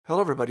Hello,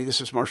 everybody. This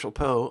is Marshall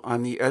Poe.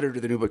 I'm the editor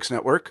of the New Books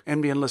Network.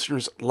 NBN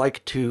listeners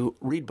like to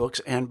read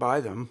books and buy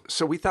them.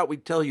 So we thought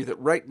we'd tell you that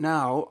right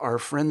now, our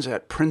friends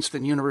at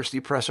Princeton University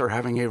Press are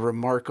having a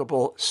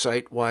remarkable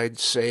site-wide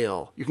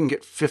sale. You can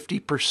get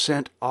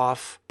 50%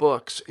 off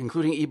books,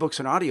 including ebooks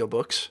and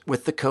audiobooks,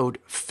 with the code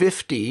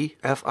 50,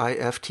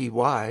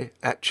 F-I-F-T-Y,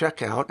 at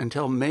checkout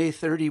until May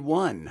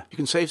 31. You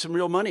can save some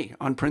real money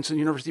on Princeton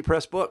University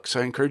Press books.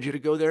 I encourage you to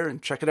go there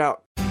and check it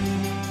out.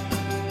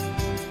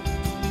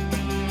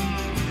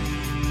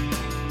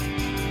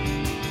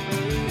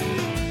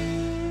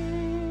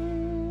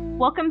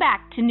 Welcome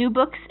back to New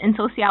Books in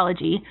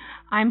Sociology.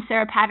 I'm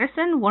Sarah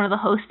Patterson, one of the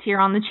hosts here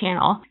on the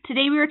channel.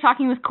 Today we were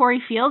talking with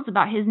Corey Fields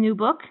about his new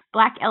book,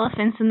 Black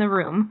Elephants in the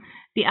Room: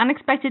 The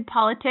Unexpected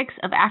Politics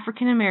of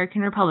African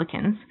American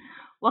Republicans.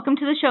 Welcome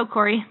to the show,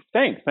 Corey.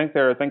 Thanks,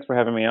 Sarah. Thanks for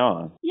having me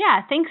on.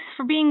 Yeah, thanks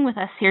for being with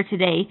us here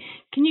today.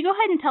 Can you go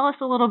ahead and tell us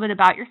a little bit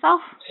about yourself?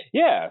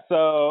 Yeah,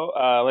 so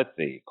let's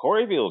see.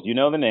 Corey Fields, you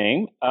know the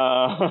name.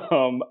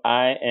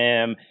 I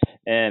am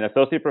an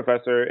associate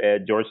professor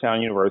at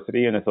Georgetown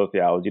University in the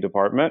sociology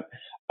department.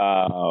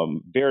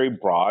 Very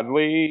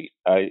broadly,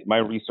 my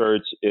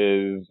research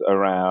is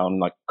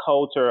around like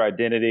culture,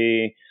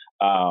 identity,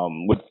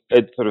 with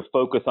a sort of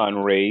focus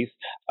on race.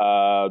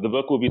 The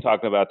book we'll be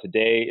talking about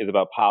today is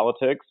about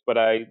politics, but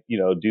I,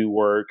 do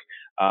work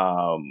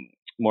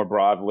more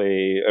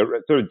broadly,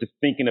 sort of just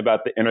thinking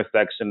about the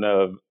intersection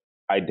of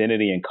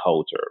identity and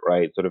culture,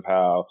 right? Sort of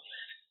how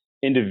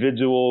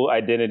individual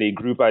identity,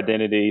 group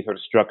identity sort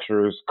of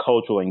structures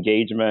cultural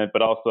engagement,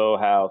 but also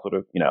how sort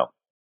of,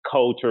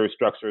 culture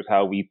structures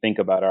how we think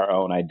about our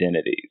own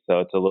identity. So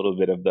it's a little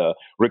bit of the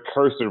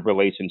recursive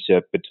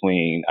relationship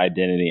between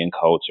identity and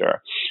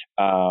culture.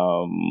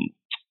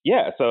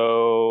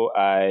 So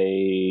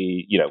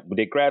I,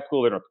 did grad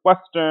school at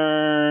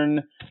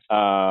Northwestern,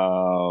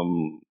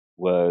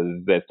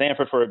 was at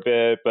Stanford for a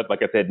bit, but like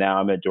I said, now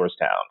I'm at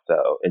Georgetown,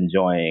 so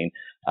enjoying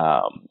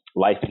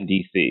life in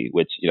DC,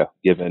 which,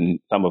 given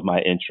some of my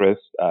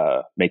interests,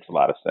 makes a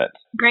lot of sense.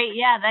 Great.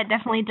 Yeah, that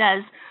definitely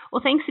does.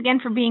 Well, thanks again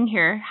for being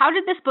here. How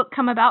did this book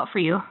come about for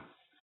you?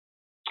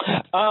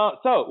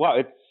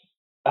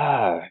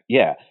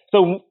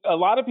 So a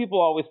lot of people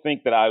always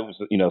think that I was,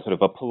 sort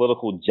of a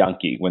political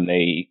junkie when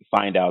they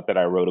find out that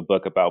I wrote a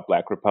book about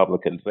Black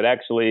Republicans. But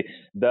actually,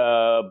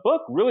 the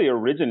book really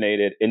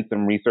originated in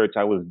some research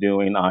I was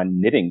doing on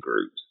knitting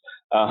groups.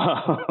 So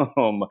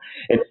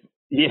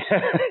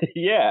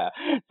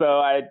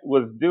I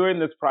was doing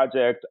this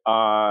project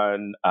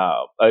on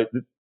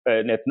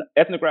an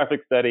ethnographic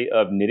study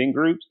of knitting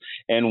groups.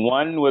 And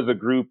one was a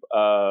group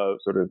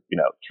of sort of,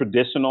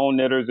 traditional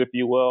knitters, if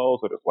you will,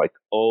 sort of like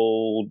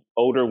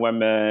older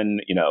women,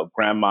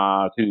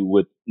 grandmas who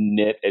would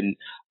knit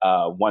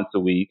once a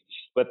week.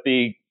 But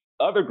the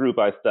other group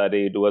I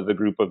studied was a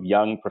group of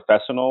young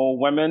professional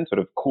women, sort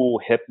of cool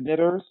hip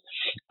knitters.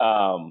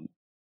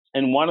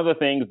 And one of the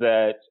things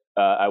that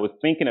I was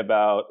thinking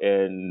about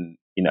in,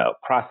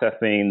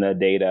 processing the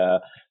data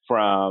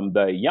from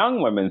the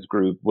young women's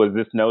group was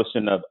this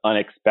notion of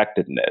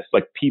unexpectedness,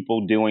 like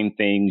people doing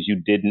things you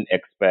didn't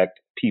expect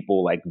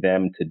people like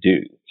them to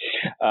do.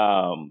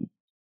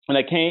 And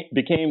I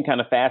became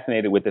kind of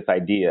fascinated with this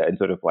idea and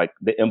sort of like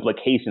the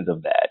implications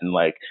of that. And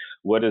like,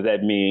 what does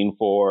that mean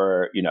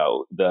for,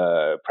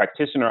 the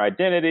practitioner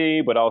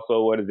identity, but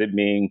also what does it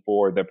mean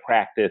for the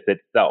practice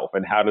itself?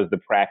 And how does the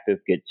practice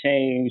get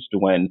changed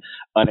when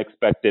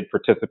unexpected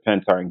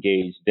participants are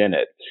engaged in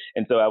it?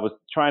 And so I was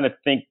trying to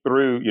think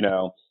through,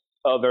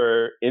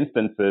 other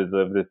instances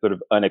of this sort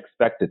of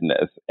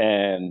unexpectedness.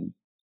 And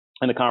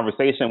in a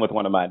conversation with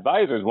one of my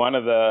advisors,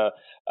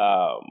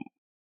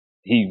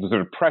 he was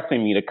sort of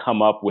pressing me to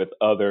come up with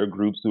other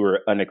groups who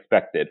are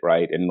unexpected,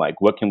 right? And like,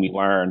 what can we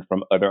learn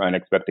from other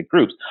unexpected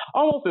groups?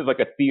 Almost as like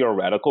a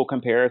theoretical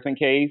comparison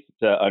case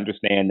to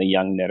understand the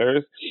young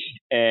knitters.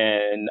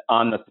 And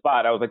on the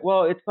spot, I was like,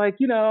 well, it's like,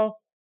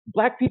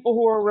 Black people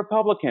who are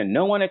Republican,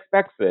 no one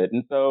expects it.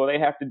 And so they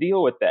have to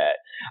deal with that.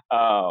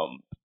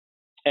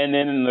 And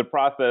then in the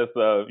process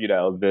of,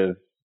 this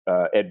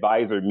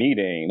advisor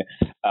meeting,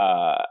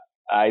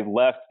 I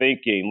left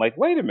thinking like,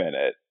 wait a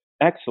minute.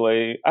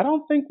 Actually, I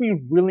don't think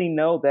we really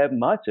know that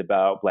much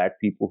about Black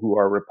people who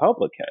are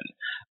Republican.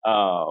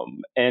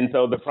 And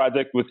so the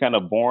project was kind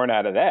of born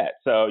out of that.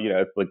 So,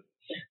 it's like,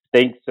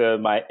 thanks to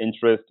my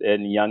interest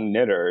in young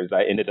knitters,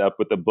 I ended up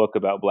with a book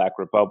about Black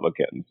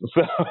Republicans.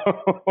 So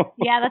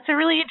yeah, that's a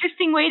really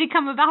interesting way to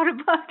come about a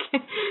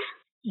book.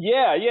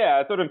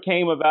 Yeah. I sort of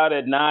came about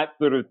it not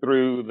sort of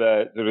through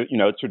the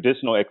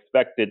traditional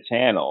expected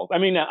channels. I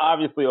mean,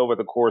 obviously, over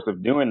the course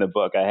of doing the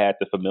book, I had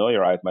to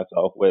familiarize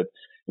myself with,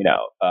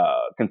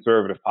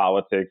 conservative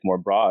politics more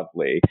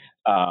broadly,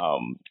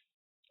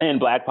 and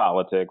Black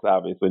politics,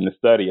 obviously, in the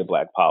study of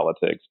Black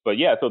politics. But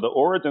yeah, so the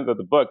origins of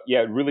the book,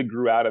 it really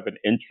grew out of an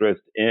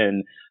interest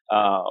in,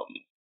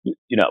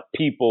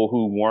 people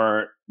who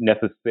weren't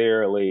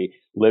necessarily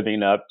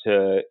living up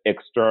to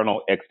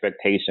external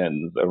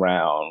expectations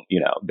around,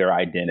 their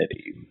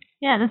identities.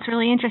 Yeah, that's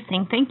really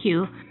interesting. Thank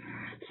you.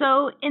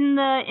 So in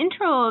the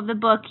intro of the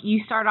book,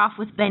 you start off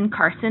with Ben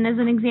Carson as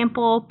an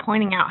example,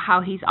 pointing out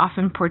how he's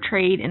often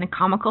portrayed in a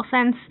comical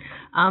sense.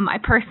 I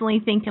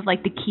personally think of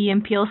like the Key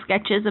and Peele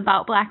sketches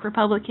about Black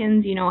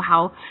Republicans, you know,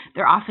 how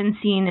they're often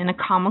seen in a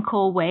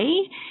comical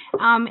way.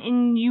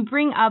 And you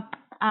bring up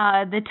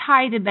the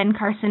tie to Ben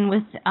Carson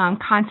with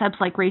concepts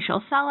like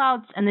racial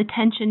sellouts and the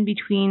tension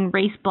between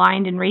race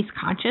blind and race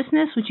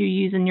consciousness, which you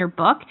use in your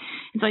book.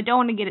 And so I don't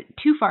want to get it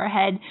too far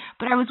ahead,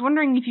 but I was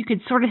wondering if you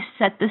could sort of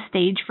set the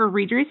stage for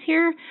readers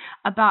here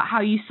about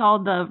how you saw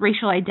the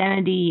racial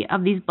identity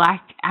of these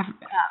Black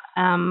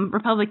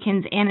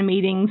Republicans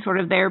animating sort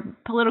of their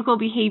political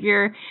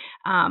behavior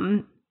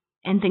and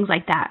things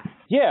like that.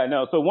 Yeah,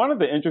 no. So one of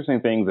the interesting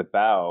things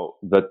about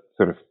the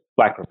sort of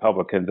Black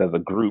Republicans as a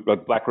group,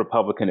 like Black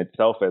Republican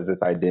itself as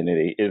its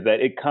identity, is that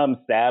it comes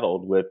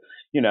saddled with,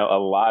 a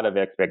lot of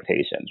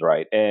expectations,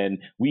 right? And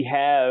we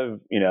have,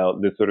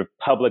 this sort of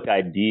public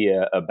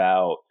idea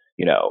about,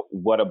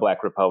 what a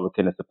Black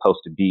Republican is supposed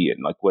to be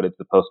and like what it's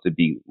supposed to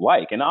be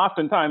like. And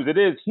oftentimes it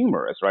is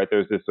humorous, right?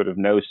 There's this sort of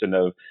notion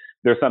of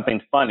there's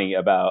something funny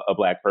about a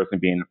Black person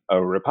being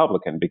a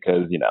Republican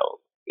because,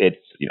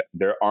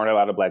 there aren't a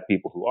lot of Black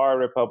people who are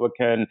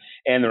Republican,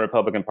 and the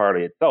Republican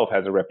Party itself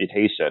has a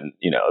reputation,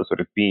 sort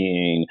of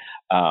being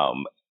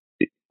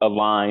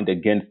aligned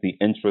against the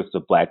interests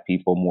of Black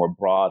people more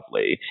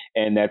broadly.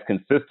 And that's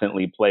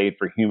consistently played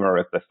for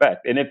humorous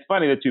effect. And it's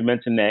funny that you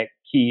mentioned that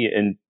Key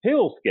and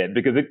Peele skit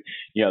because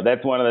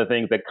that's one of the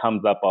things that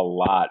comes up a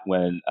lot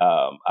when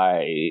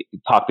I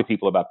talk to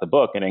people about the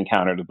book and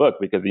encounter the book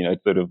because,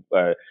 it's sort of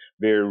a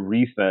very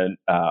recent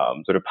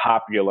sort of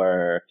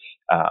popular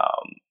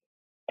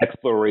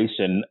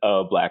exploration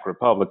of Black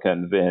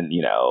Republicans in,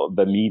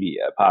 the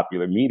media,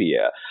 popular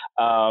media.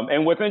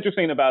 And what's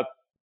interesting about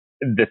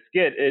the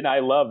skit, and I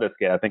love the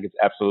skit, I think it's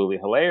absolutely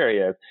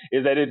hilarious,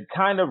 is that it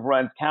kind of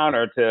runs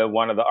counter to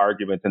one of the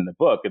arguments in the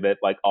book that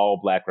like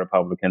all Black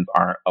Republicans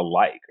aren't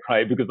alike,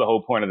 right? Because the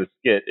whole point of the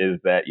skit is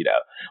that,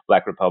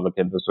 Black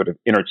Republicans are sort of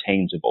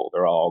interchangeable.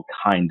 They're all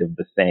kind of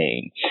the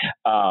same.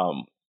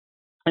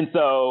 And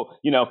so,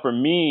 for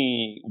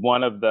me,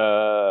 one of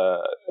the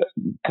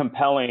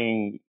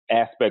compelling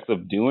aspects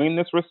of doing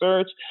this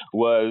research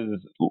was,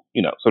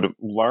 sort of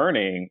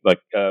learning like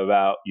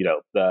about,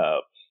 the,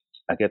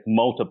 I guess,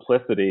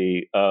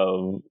 multiplicity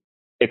of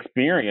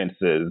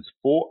experiences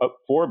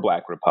for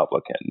Black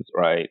Republicans,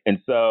 right? And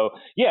so,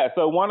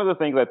 so one of the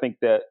things I think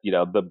that,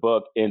 the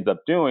book ends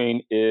up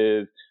doing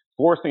is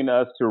forcing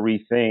us to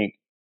rethink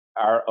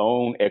our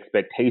own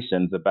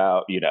expectations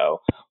about,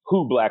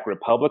 who Black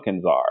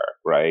Republicans are,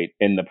 right,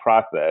 in the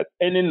process.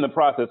 And in the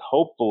process,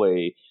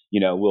 hopefully,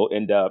 we'll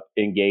end up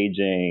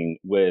engaging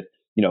with,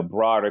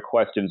 broader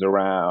questions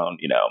around,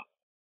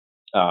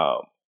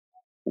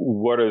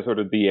 what are sort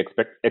of the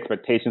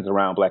expectations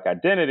around Black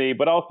identity,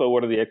 but also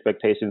what are the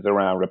expectations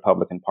around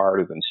Republican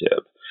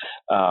partisanship.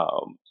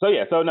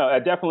 I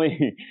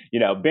definitely,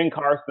 Ben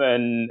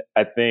Carson,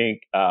 I think,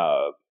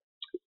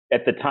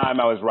 at the time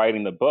I was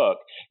writing the book,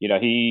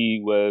 he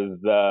was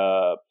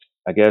the,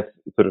 I guess,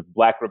 sort of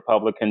Black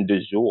Republican du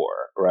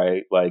jour,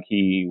 right? Like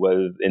he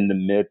was in the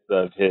midst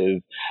of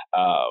his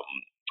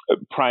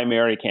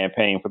primary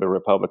campaign for the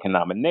Republican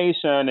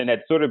nomination and had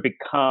sort of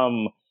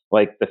become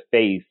like the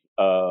face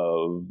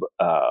of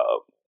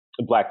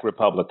Black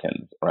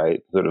Republicans, right?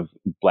 Sort of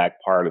Black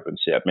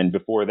partisanship. And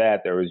before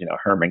that, there was,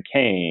 Herman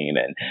Cain.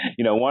 And,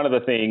 one of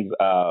the things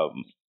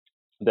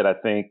that I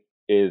think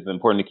is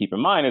important to keep in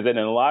mind is that in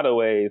a lot of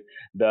ways,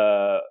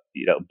 the,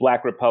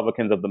 Black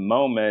Republicans of the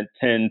moment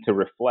tend to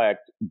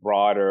reflect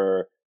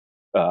broader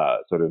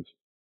sort of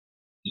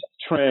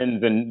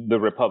trends in the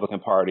Republican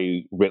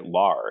Party writ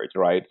large,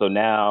 right? So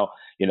now,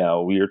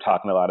 we are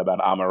talking a lot about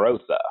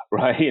Omarosa,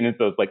 right? And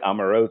so it's like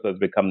Omarosa has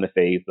become the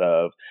face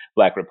of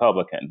Black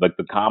Republicans, like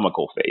the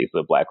comical face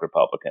of Black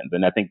Republicans.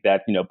 And I think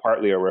that's,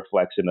 partly a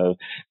reflection of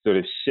sort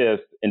of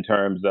shifts in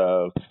terms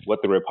of what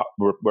the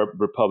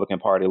Republican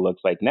Party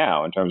looks like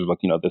now in terms of like,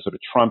 the sort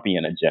of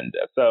Trumpian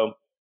agenda. So,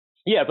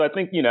 so I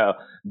think,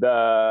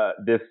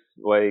 this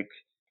like,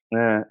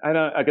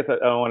 I guess I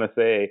don't want to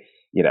say,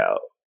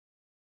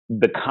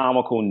 the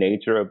comical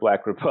nature of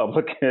Black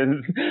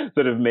Republicans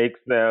sort of makes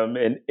them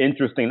an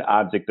interesting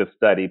object of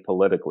study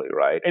politically,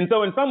 right? And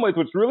so in some ways,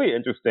 what's really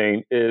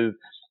interesting is,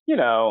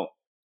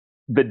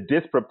 the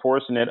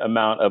disproportionate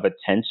amount of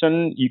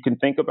attention you can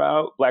think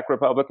about Black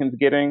Republicans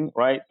getting,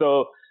 right?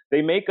 So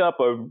they make up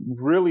a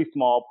really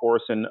small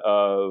portion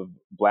of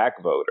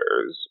Black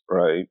voters,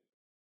 right?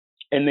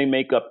 And they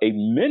make up a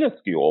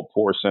minuscule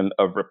portion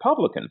of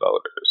Republican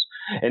voters.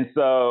 And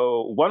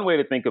so one way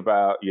to think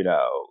about,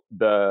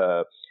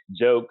 the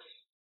jokes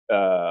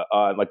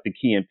on like the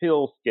Key and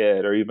Peele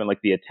skit, or even like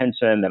the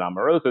attention that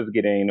Omarosa is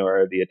getting,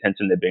 or the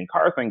attention that Ben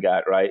Carson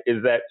got, right,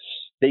 is that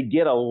they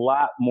get a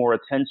lot more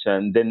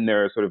attention than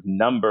their sort of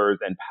numbers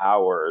and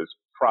powers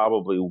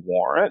probably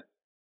warrant.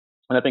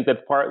 And I think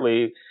that's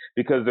partly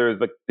because there's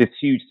like this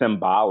huge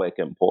symbolic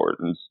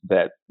importance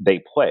that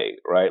they play,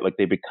 right? Like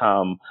they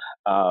become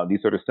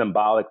these sort of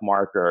symbolic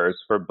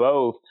markers for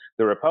both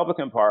the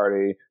Republican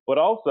Party, but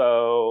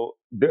also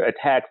the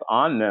attacks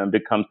on them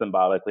become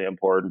symbolically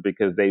important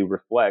because they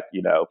reflect,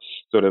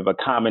 sort of a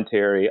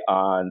commentary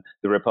on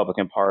the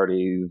Republican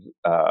Party's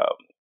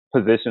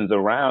positions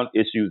around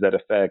issues that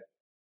affect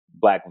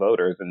Black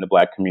voters and the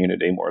Black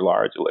community more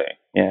largely.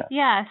 Yeah.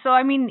 Yeah. So,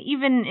 I mean,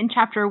 even in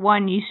chapter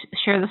 1, you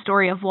share the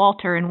story of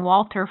Walter, and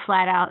Walter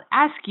flat out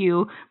asks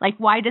you, like,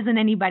 why doesn't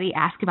anybody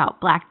ask about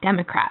Black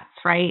Democrats,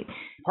 right?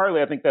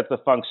 Partly, I think that's a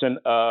function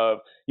of,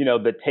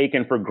 the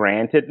taken for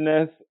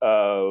grantedness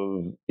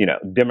of,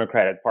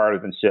 Democratic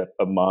partisanship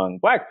among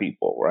Black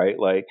people, right?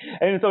 Like,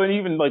 and so, and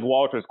even like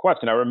Walter's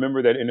question, I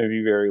remember that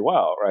interview very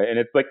well, right? And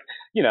it's like,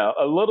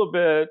 a little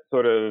bit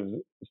sort of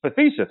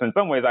facetious. In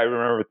some ways, I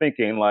remember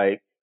thinking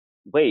like,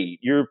 wait,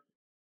 you're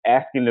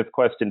asking this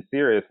question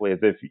seriously as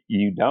if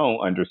you don't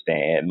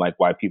understand like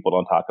why people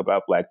don't talk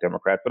about Black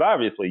Democrats, but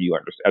obviously you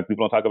understand.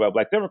 People don't talk about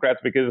Black Democrats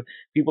because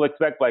people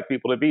expect Black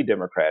people to be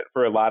Democrat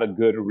for a lot of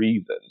good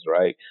reasons,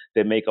 right?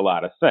 That make a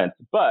lot of sense.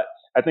 But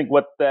I think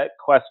what that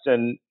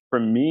question for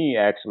me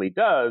actually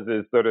does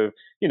is sort of,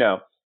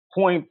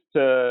 points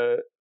to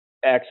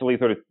actually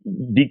sort of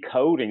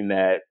decoding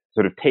that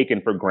sort of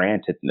taken for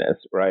grantedness,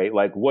 right?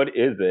 Like, what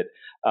is it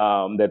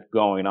that's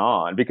going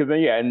on? Because,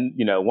 and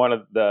one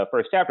of the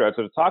first chapter I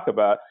sort of talk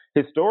about,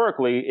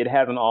 historically, it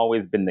hasn't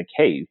always been the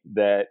case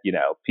that,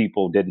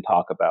 people didn't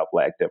talk about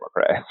Black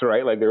Democrats,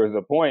 right? Like, there was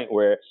a point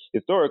where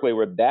historically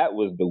where that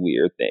was the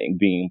weird thing,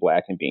 being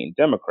Black and being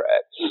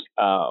Democrat.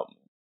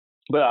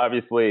 But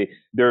obviously,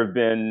 there have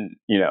been,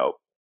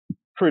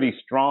 pretty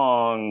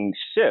strong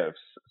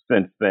shifts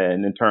since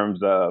then in terms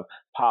of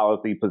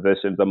policy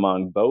positions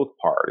among both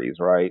parties,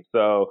 right?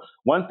 So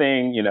one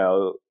thing,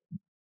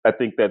 I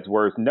think that's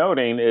worth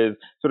noting is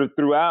sort of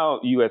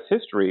throughout U.S.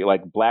 history,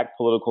 like Black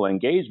political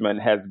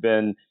engagement has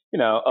been,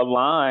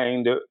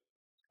 aligned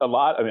a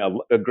lot. I mean,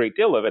 a great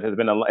deal of it has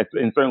been,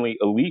 and certainly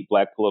elite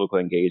Black political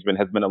engagement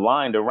has been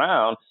aligned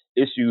around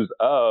issues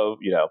of,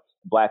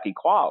 Black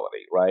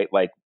equality, right?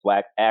 Like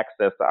Black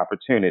access to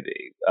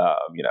opportunity,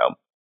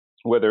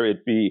 whether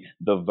it be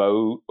the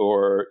vote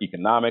or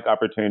economic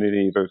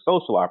opportunities or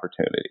social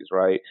opportunities,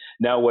 right?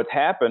 Now, what's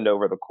happened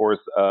over the course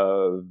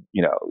of,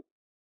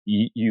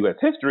 U.S.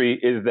 history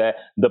is that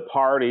the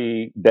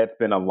party that's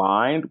been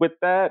aligned with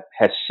that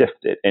has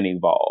shifted and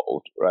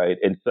evolved, right?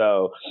 And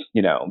so,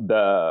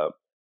 the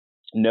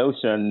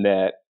notion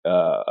that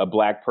a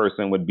Black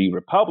person would be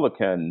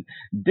Republican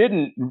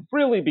didn't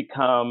really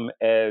become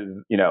as,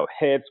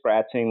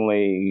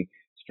 head-scratchingly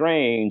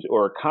strange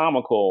or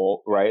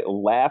comical, right,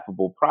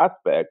 laughable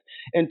prospect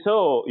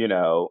until,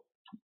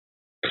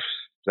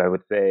 I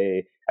would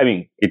say,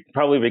 it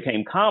probably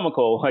became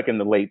comical like in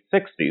the late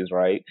 60s,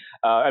 right?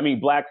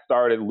 Blacks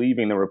started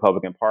leaving the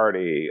Republican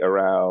Party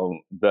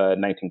around the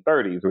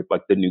 1930s with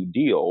like the New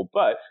Deal,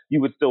 but you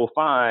would still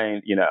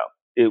find,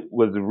 it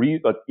was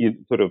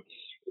sort of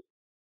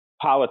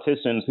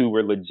politicians who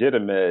were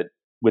legitimate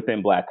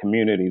within Black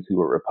communities who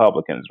were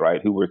Republicans,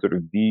 right? Who were sort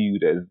of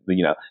viewed as,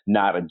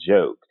 not a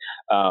joke.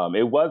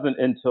 It wasn't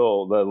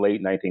until the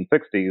late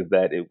 1960s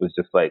that it was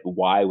just like,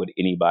 why would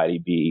anybody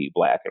be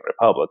Black and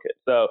Republican?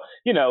 So,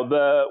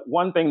 the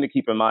one thing to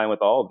keep in mind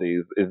with all of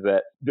these is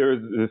that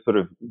there's this sort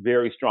of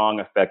very strong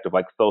effect of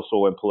like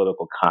social and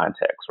political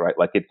context, right?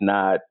 Like it's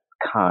not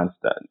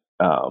constant.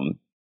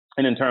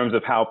 And in terms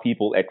of how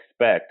people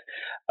expect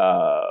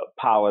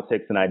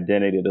politics and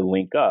identity to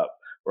link up,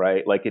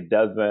 right? Like it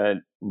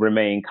doesn't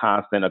remain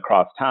constant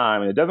across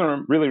time, and it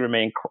doesn't really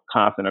remain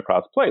constant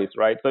across place,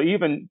 right? So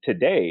even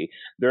today,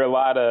 there are a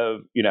lot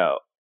of,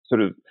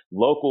 sort of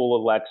local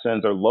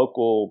elections or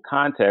local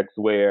contexts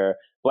where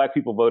Black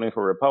people voting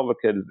for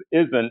Republicans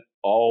isn't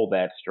all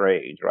that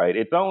strange, right?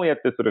 It's only at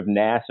this sort of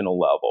national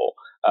level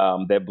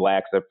that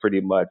Blacks have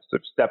pretty much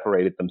sort of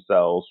separated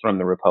themselves from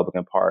the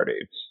Republican Party.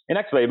 And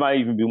actually, it might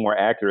even be more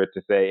accurate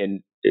to say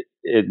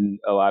in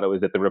a lot of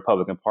ways that the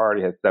Republican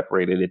Party has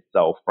separated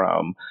itself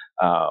from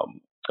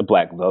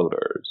Black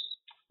voters.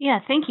 Yeah,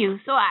 thank you.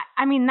 So,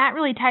 that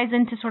really ties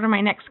into sort of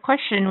my next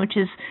question, which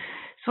is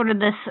sort of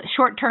this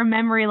short-term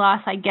memory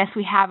loss, I guess,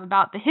 we have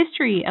about the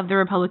history of the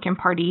Republican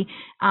Party.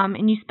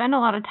 And you spend a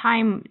lot of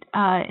time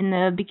in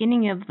the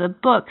beginning of the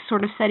book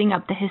sort of setting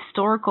up the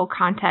historical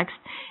context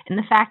and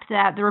the fact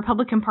that the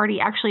Republican Party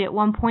actually at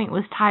one point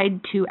was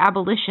tied to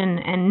abolition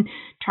and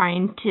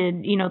trying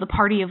to, the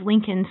party of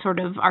Lincoln sort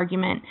of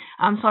argument.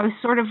 So I was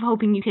sort of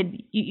hoping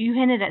you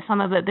hinted at some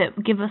of it,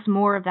 but give us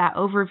more of that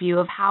overview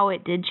of how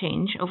it did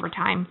change over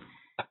time.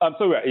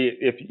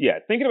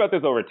 Thinking about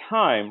this over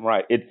time,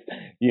 right? It's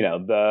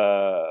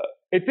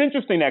it's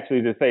interesting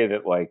actually to say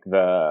that like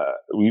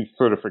we've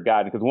sort of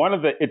forgotten, because one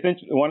of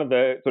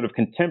the sort of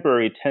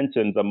contemporary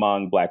tensions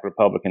among Black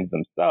Republicans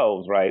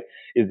themselves, right,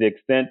 is the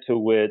extent to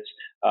which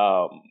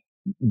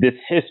this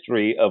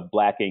history of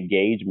Black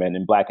engagement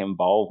and Black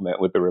involvement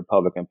with the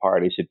Republican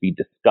Party should be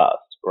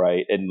discussed,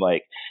 right, and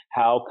like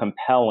how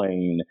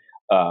compelling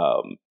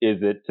Is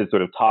it to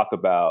sort of talk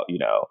about,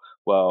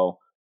 well,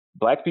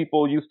 Black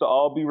people used to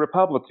all be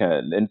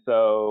Republican, and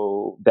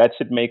so that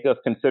should make us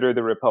consider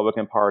the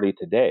Republican Party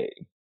today.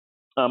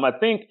 I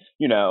think,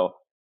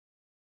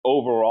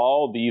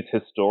 overall, these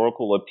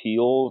historical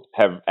appeals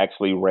have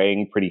actually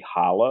rang pretty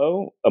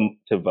hollow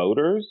to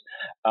voters.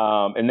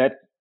 And that's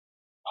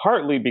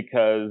partly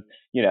because,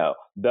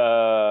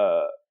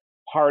 the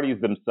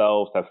parties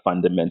themselves have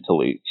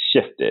fundamentally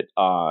shifted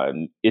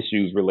on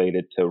issues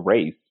related to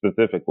race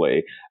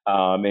specifically,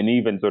 and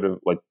even sort of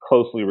like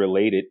closely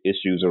related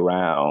issues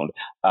around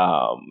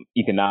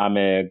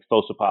economic,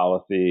 social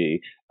policy,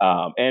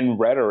 and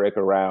rhetoric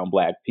around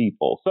Black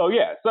people. So,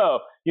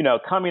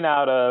 coming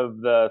out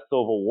of the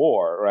Civil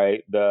War,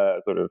 right,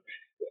 the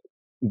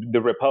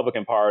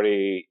Republican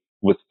Party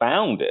was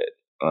founded,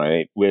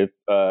 right, with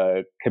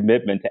a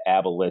commitment to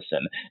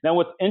abolition. Now,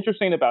 what's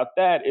interesting about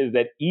that is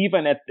that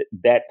even at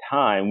that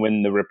time,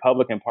 when the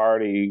Republican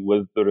Party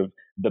was sort of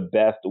the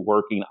best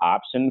working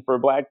option for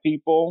Black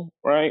people,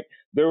 right,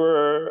 there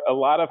were a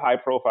lot of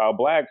high-profile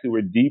Blacks who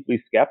were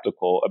deeply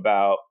skeptical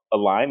about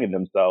aligning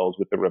themselves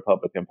with the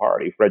Republican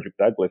Party. Frederick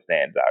Douglass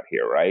stands out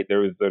here, right? There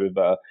was sort of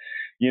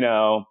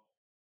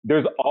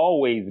there's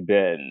always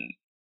been,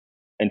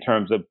 in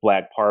terms of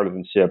Black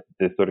partisanship,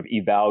 this sort of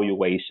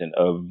evaluation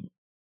of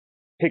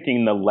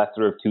picking the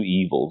lesser of two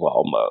evils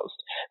almost.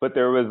 But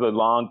there was a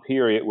long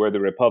period where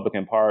the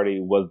Republican Party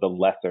was the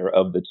lesser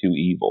of the two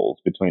evils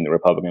between the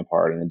Republican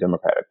Party and the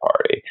Democratic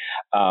Party.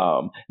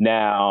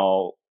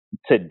 Now,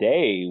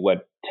 today,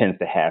 what tends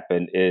to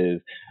happen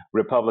is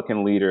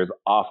Republican leaders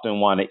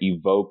often want to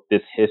evoke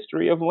this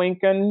history of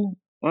Lincoln,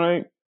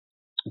 right?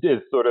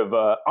 It's sort of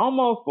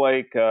almost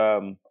like they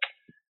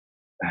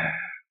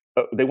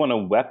want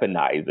to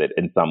weaponize it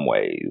in some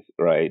ways,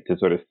 right? To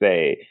sort of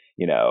say,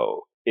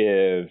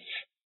 if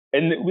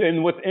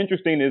and what's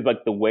interesting is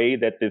like the way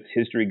that this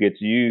history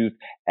gets used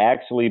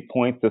actually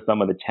points to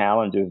some of the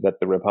challenges that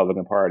the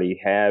Republican Party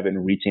have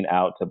in reaching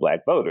out to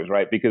Black voters,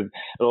 right? Because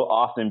it'll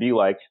often be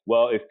like,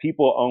 well, if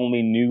people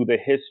only knew the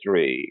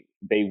history,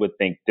 they would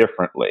think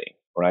differently,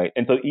 right?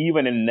 And so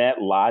even in that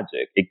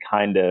logic, it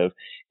kind of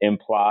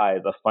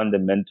implies a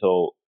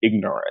fundamental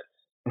ignorance,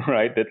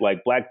 right? That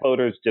like Black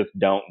voters just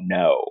don't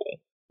know.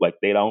 Like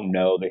they don't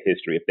know the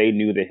history. If they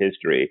knew the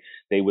history,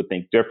 they would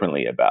think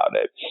differently about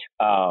it.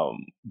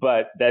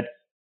 But that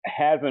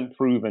hasn't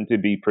proven to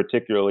be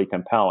particularly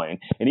compelling.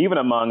 And even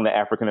among the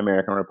African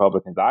American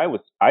Republicans I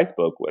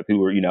spoke with, who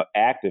were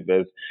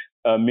activists,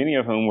 many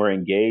of whom were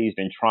engaged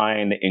in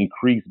trying to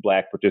increase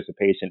Black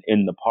participation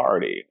in the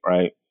party,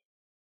 right?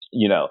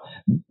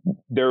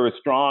 There was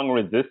strong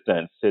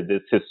resistance to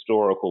this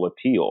historical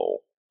appeal,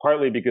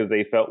 partly because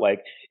they felt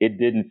like it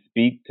didn't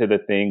speak to the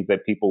things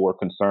that people were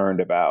concerned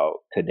about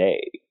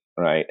today,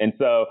 right? And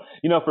so,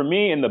 for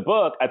me in the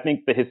book, I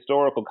think the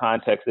historical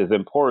context is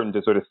important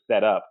to sort of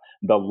set up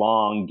the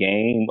long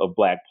game of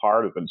Black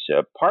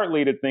partisanship,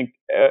 partly to think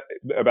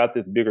about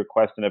this bigger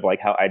question of like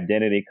how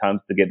identity comes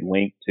to get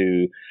linked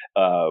to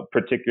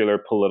particular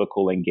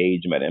political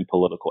engagement and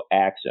political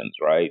actions,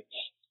 right?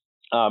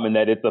 And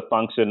that it's a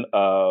function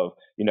of,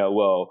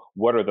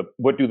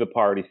 what do the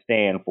parties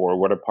stand for?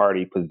 What are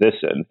party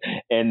positions?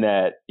 And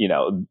that,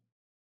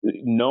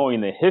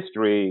 knowing the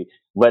history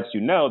lets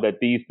you know that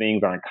these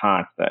things aren't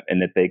constant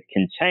and that they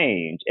can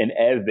change. And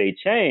as they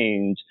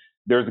change,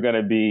 there's going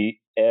to be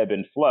ebb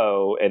and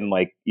flow and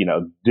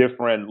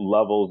different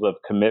levels of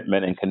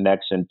commitment and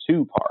connection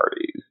to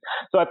parties.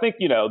 So I think,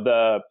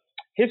 the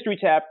history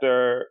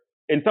chapter,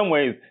 in some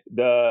ways,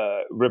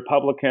 the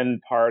Republican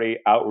Party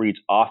outreach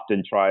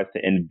often tries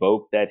to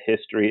invoke that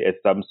history as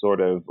some sort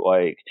of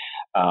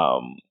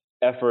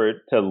effort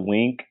to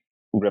link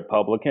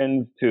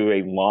Republicans to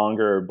a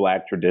longer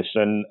Black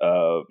tradition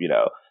of,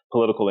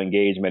 political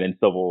engagement and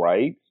civil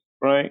rights,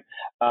 right?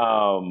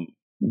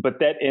 But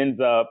that ends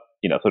up,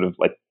 sort of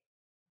like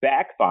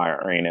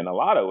backfiring in a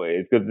lot of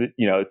ways because,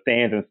 it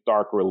stands in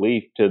stark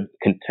relief to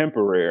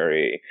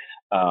contemporary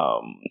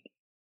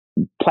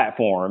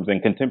platforms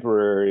and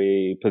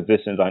contemporary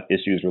positions on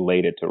issues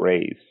related to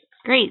race.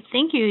 Great,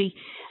 thank you.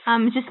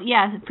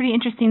 It's pretty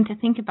interesting to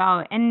think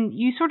about. And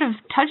you sort of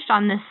touched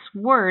on this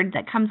word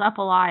that comes up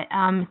a lot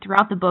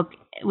throughout the book,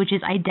 which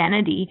is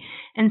identity.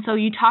 And so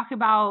you talk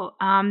about,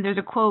 there's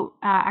a quote,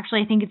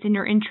 actually I think it's in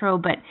your intro,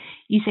 but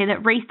you say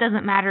that race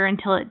doesn't matter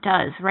until it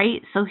does,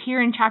 right? So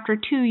here in chapter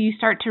 2, you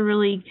start to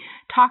really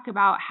talk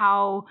about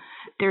how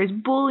there's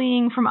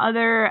bullying from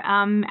other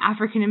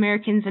African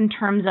Americans in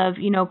terms of,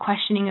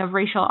 questioning of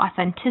racial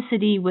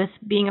authenticity with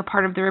being a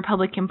part of the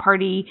Republican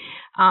Party,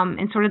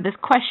 and sort of this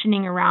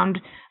questioning around,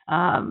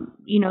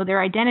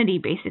 their identity,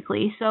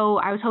 basically. So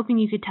I was hoping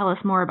you could tell us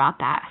more about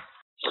that.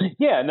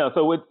 Yeah, no.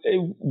 So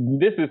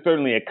this is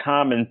certainly a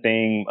common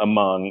thing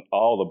among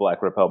all the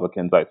Black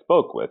Republicans I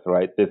spoke with,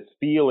 right? This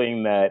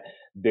feeling that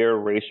their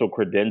racial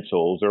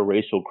credentials or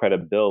racial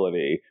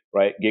credibility,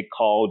 right, get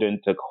called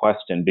into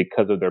question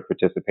because of their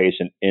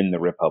participation in the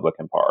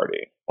Republican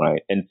Party,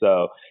 right? And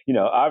so,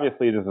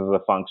 obviously this is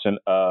a function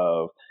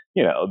of,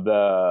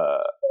 the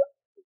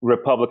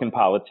Republican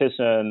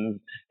politicians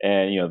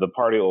and, the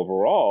party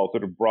overall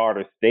sort of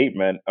broader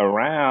statement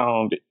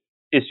around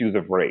issues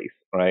of race,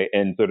 right?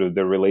 And sort of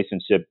the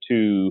relationship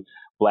to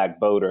Black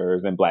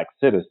voters and Black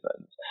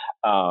citizens.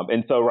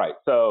 And so, right.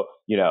 So,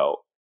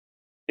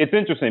 it's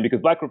interesting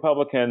because Black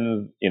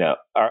Republicans,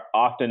 are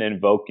often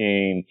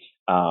invoking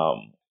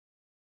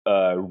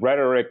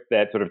rhetoric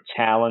that sort of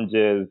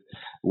challenges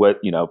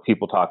what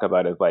people talk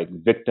about as like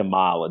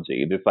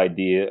victimology, this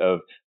idea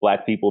of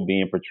Black people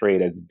being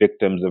portrayed as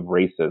victims of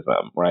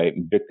racism, right,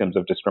 victims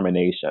of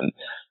discrimination.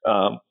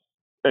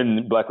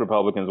 And Black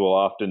Republicans will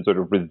often sort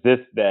of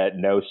resist that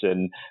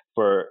notion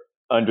for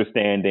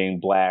understanding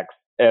Blacks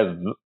as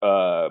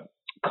a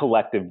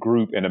collective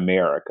group in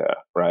America,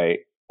 right?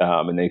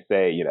 And they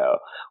say,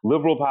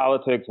 liberal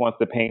politics wants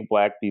to paint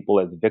Black people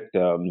as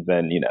victims,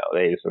 and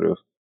they sort of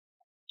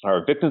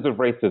are victims of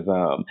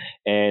racism,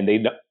 and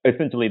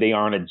they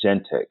aren't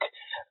agentic.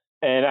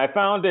 And I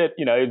found it,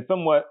 it's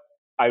somewhat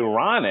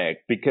ironic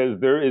because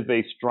there is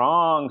a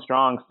strong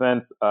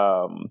sense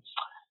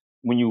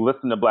when you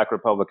listen to Black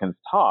Republicans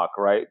talk,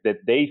 right, that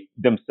they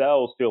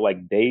themselves feel like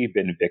they've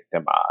been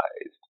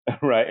victimized,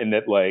 right, and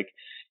that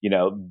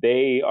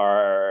they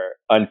are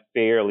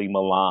unfairly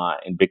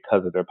maligned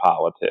because of their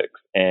politics,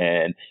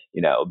 and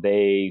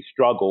they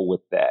struggle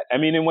with that. I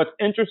mean, and what's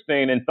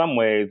interesting in some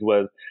ways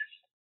was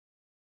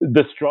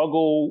the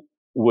struggle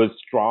was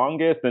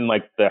strongest and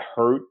like the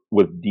hurt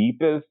was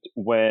deepest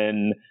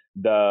when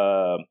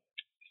the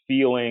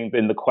feelings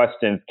and the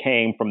questions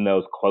came from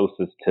those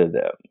closest to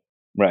them,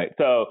 right?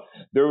 So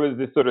there was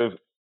this sort of,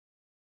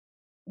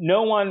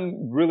 no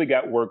one really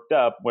got worked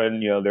up when,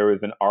 there was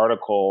an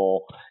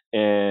article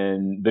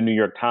in the New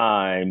York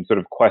Times sort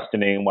of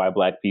questioning why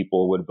Black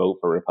people would vote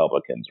for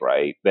Republicans,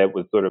 right? That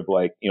was sort of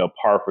like,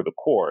 par for the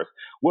course.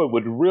 What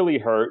would really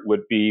hurt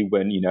would be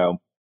when,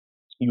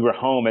 you were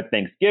home at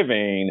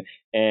Thanksgiving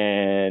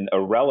and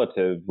a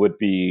relative would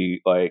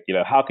be like,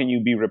 how can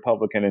you be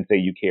Republican and say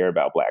you care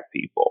about Black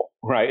people,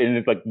 right? And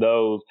it's like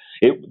those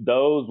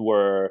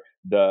were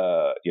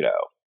the,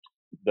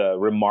 the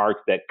remarks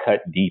that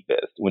cut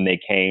deepest when they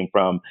came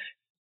from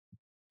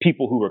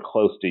people who were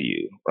close to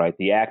you, right?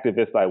 The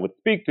activists I would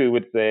speak to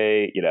would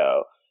say,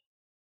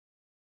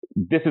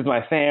 this is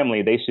my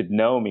family. They should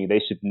know me. They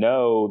should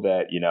know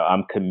that,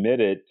 I'm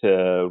committed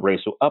to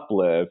racial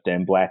uplift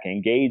and Black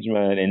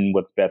engagement and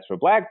what's best for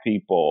Black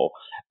people.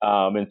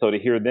 And so to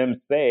hear them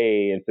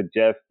say and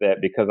suggest that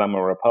because I'm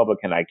a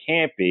Republican, I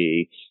can't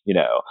be,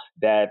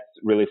 that's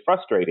really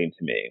frustrating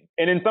to me.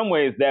 And in some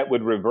ways that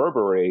would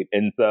reverberate.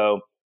 And so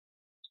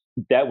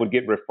that would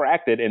get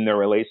refracted in their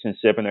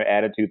relationship and their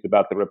attitudes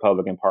about the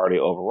Republican Party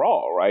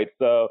overall, right?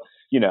 So,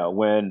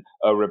 when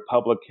a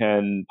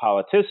Republican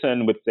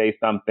politician would say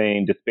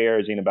something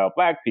disparaging about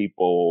Black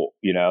people,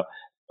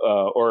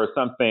 or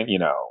something,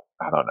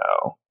 I don't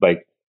know,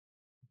 like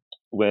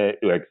when,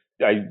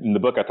 in the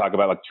book I talk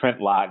about like Trent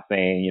Lott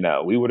saying,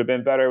 we would have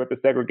been better with the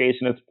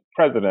segregationist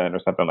president or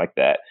something like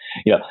that.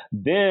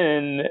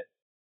 Then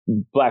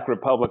Black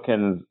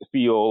Republicans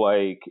feel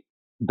like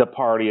the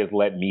party has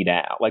let me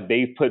down. Like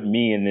they've put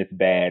me in this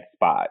bad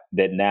spot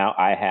that now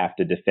I have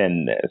to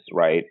defend this,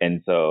 right?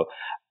 And so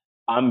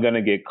I'm going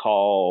to get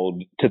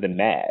called to the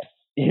mat,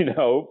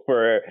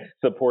 for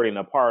supporting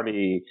a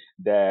party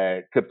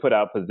that could put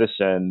out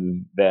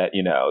positions that,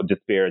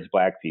 disparage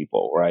Black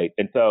people, right?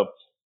 And so,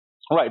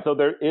 right, so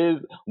there is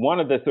one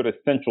of the sort of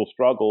central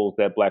struggles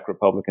that Black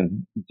Republicans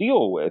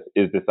deal with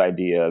is this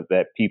idea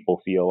that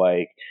people feel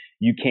like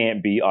you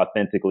can't be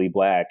authentically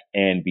Black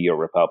and be a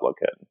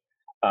Republican.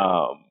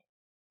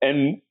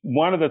 And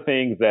one of the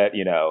things that,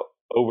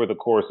 over the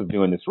course of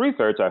doing this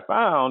research, I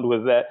found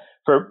was that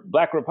for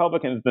Black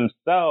Republicans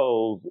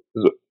themselves,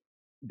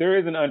 there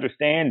is an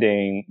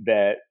understanding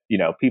that,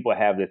 people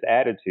have this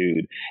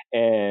attitude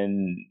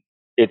and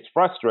it's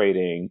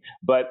frustrating,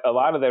 but a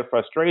lot of that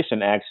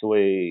frustration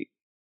actually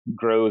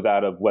grows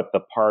out of what the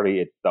party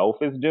itself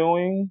is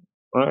doing,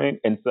 right?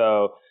 And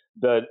so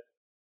the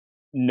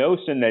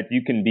notion that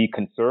you can be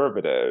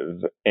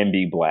conservative and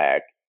be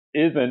Black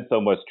isn't so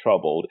much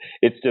troubled.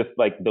 It's just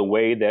like the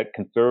way that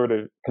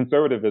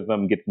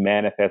conservatism gets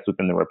manifest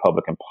within the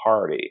Republican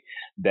Party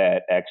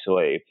that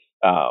actually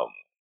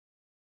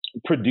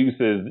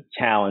produces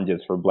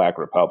challenges for Black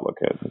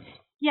Republicans.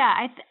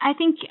 Yeah, I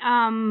think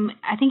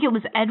it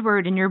was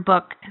Edward in your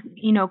book,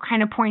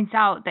 kind of points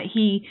out that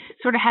he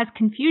sort of has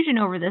confusion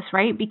over this,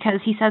 right?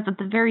 Because he says that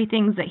the very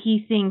things that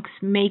he thinks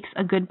makes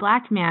a good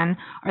Black man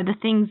are the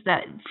things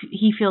that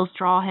he feels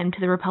draw him to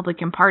the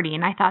Republican Party,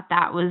 and I thought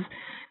that was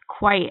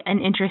quite an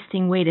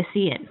interesting way to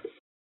see it.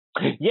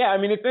 Yeah, I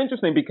mean, it's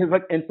interesting because,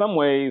 like, in some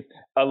ways,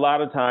 a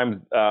lot of times,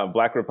 the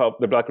Black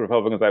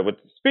Republicans I would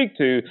speak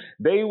to,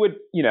 they would,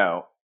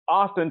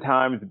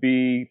 oftentimes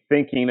be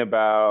thinking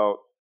about,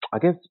 I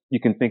guess you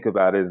can think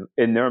about it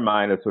in their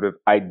mind as sort of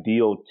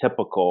ideal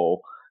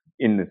typical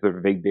in the sort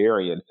of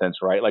Wagnerian sense,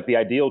 right? Like the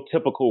ideal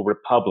typical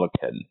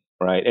Republican,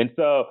 right? And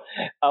so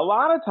a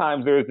lot of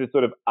times there's this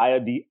sort of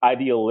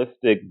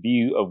idealistic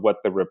view of what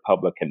the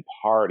Republican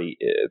Party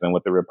is and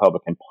what the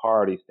Republican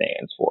Party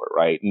stands for,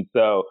 right? And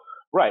so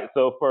Right.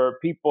 So for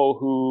people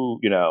who,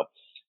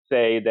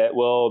 say that,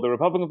 well, the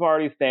Republican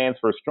Party stands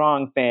for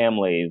strong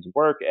families,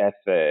 work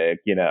ethic,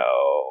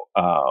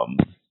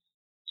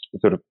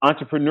 sort of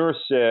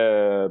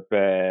entrepreneurship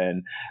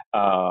and,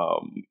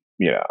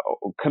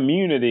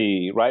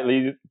 community, right?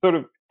 These sort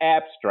of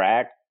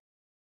abstract,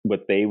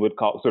 what they would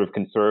call sort of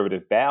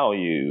conservative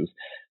values,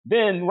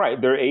 then,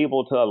 right, they're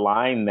able to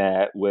align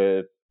that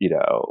with,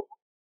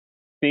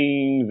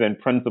 themes and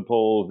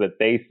principles that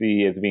they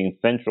see as being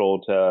central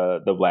to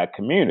the Black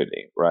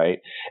community, right?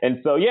 And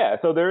so, yeah,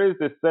 so there is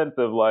this sense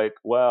of like,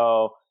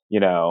 well,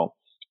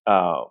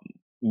 um,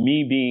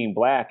 me being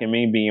Black and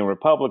me being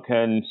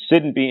Republican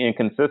shouldn't be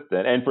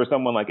inconsistent. And for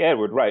someone like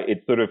Edward, right,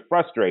 it's sort of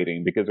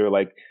frustrating because they're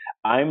like,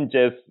 I'm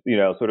just,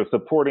 sort of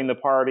supporting the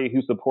party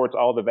who supports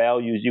all the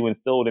values you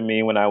instilled in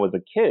me when I was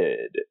a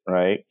kid,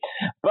 right?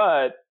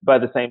 But by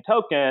the same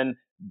token,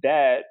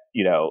 that,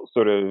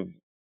 sort of,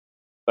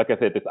 like I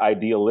said, this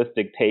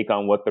idealistic take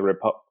on what the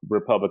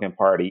Republican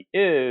Party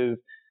is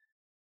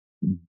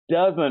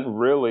doesn't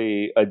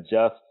really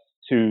adjust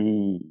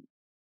to,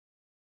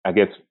 I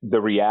guess,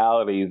 the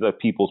realities of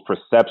people's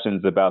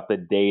perceptions about the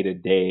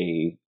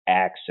day-to-day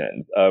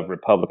actions of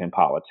Republican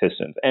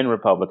politicians and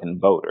Republican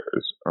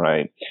voters,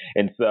 right?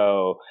 And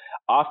so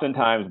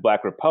oftentimes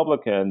Black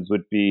Republicans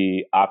would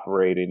be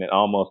operating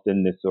almost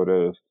in this sort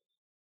of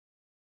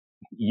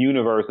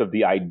universe of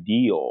the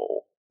ideal,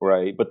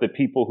 right? But the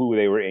people who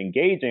they were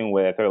engaging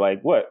with are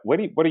like, what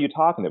are you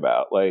talking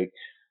about? Like,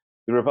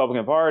 the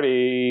Republican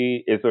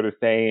Party is sort of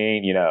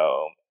saying,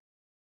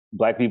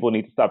 Black people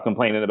need to stop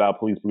complaining about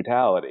police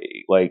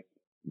brutality. Like,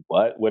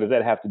 what does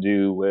that have to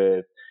do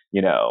with,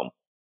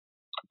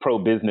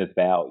 pro-business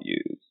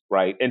values,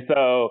 right? And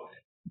so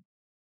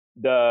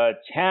the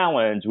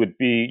challenge would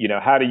be,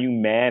 how do you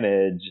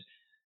manage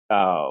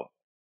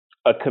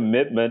a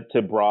commitment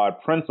to broad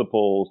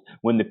principles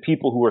when the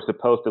people who are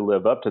supposed to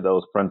live up to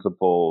those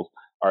principles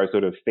are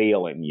sort of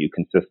failing you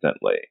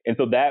consistently? And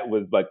so that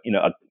was like,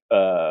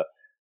 a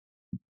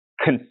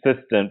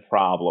consistent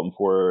problem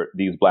for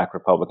these Black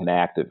Republican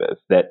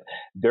activists, that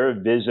their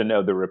vision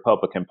of the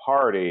Republican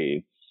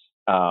Party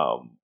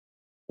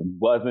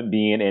wasn't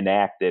being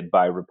enacted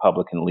by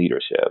Republican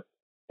leadership.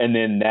 And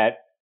then that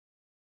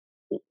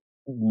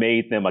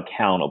made them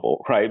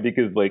accountable, right?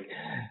 Because like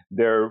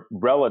their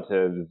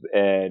relatives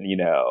and,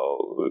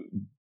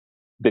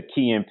 the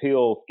Key and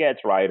Peele sketch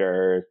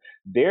writers,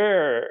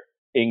 they're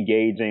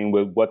engaging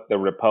with what the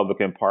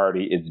Republican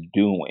Party is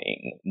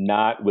doing,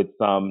 not with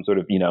some sort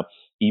of,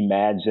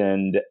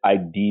 imagined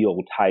ideal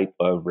type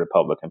of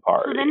Republican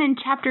Party. So then in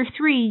chapter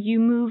 3, you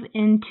move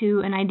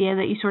into an idea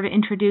that you sort of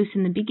introduced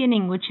in the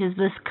beginning, which is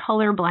this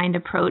colorblind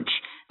approach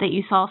that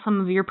you saw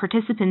some of your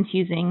participants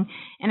using.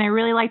 And I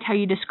really liked how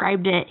you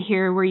described it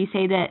here, where you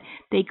say that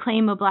they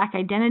claim a Black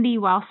identity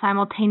while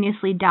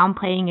simultaneously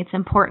downplaying its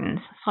importance.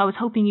 So I was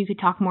hoping you could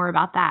talk more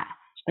about that.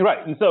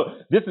 Right. And so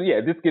this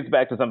gets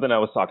back to something I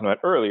was talking about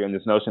earlier, in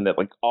this notion that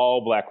like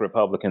all Black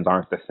Republicans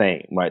aren't the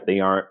same, right?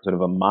 They aren't sort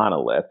of a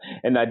monolith.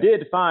 And I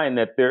did find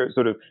that there's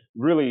sort of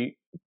really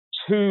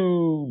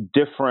two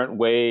different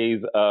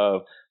ways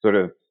of sort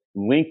of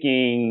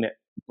linking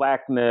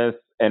Blackness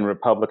and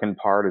Republican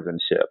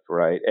partisanship,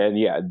 right? And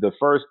the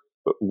first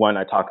one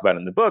I talk about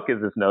in the book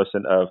is this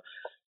notion of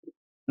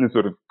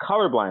sort of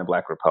colorblind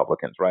Black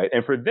Republicans, right?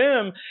 And for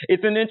them,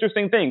 it's an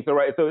interesting thing. So,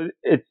 right, so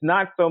it's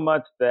not so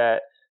much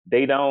that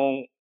they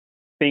don't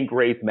think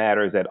race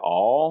matters at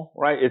all,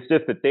 right? It's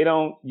just that they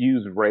don't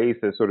use race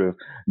as sort of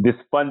this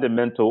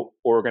fundamental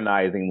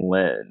organizing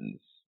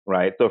lens,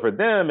 right? So for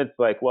them, it's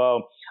like,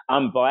 well,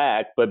 I'm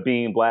Black, but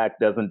being Black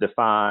doesn't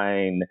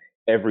define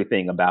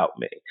everything about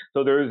me.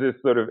 So there's this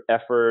sort of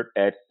effort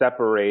at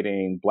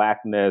separating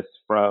Blackness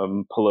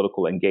from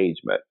political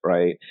engagement,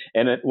 right?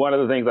 And one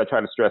of the things I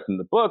try to stress in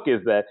the book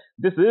is that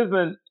this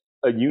isn't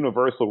a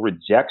universal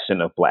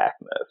rejection of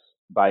Blackness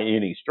by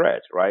any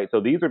stretch, right? So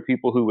these are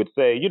people who would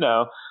say,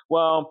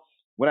 well,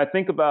 when I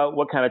think about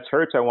what kind of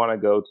church I want to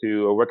go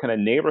to, or what kind of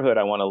neighborhood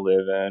I want to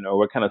live in, or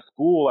what kind of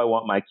school I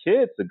want my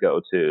kids to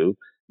go to,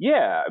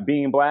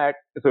 being Black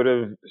sort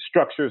of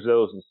structures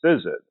those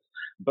decisions.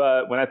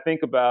 But when I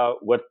think about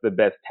what's the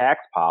best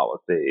tax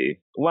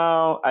policy,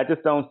 well, I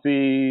just don't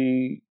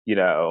see,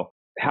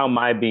 how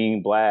my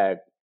being Black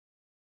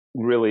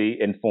really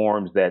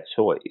informs that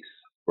choice,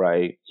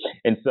 right?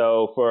 And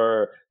so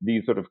for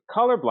these sort of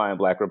colorblind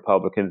Black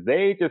Republicans,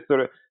 they just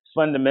sort of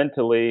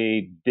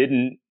fundamentally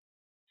didn't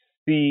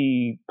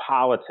see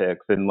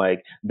politics and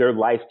like their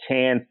life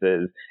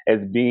chances as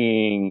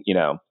being,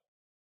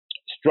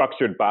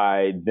 structured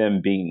by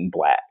them being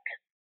Black,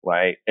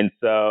 right? And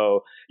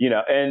so,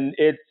 and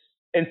it's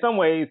in some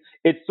ways,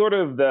 it's sort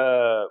of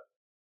the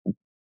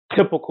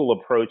typical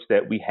approach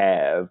that we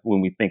have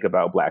when we think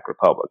about Black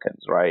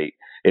Republicans, right?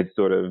 It's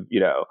sort of,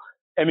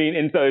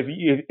 and so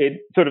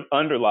it sort of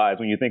underlies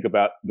when you think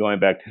about going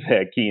back to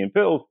that Key and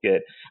Peele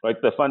skit,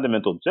 like the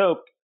fundamental joke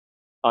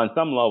on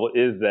some level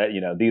is that,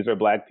 these are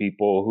Black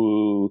people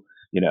who,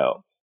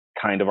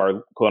 kind of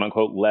are quote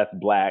unquote less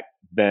Black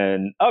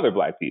than other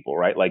Black people,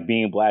 right? Like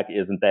being Black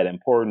isn't that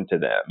important to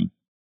them.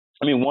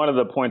 I mean, one of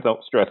the points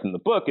I'll stress in the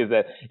book is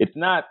that it's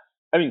not,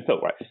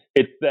 right.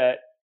 It's that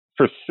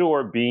for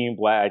sure being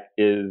Black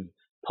is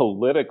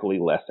politically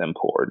less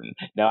important.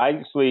 Now, I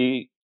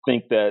actually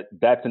think that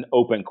that's an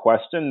open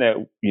question that,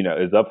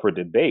 is up for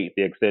debate.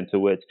 The extent to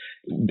which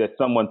that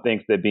someone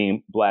thinks that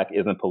being Black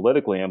isn't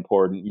politically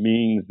important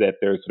means that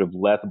there's sort of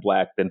less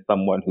Black than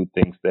someone who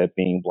thinks that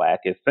being Black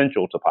is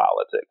central to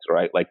politics,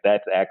 right? Like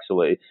that's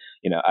actually,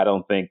 I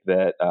don't think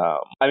that,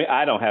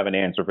 I don't have an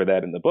answer for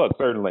that in the book,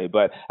 certainly,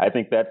 but I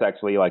think that's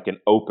actually like an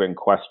open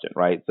question,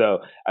 right? So,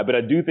 but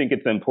I do think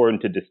it's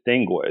important to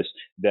distinguish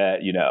that,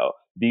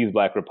 these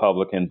Black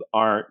Republicans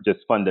aren't just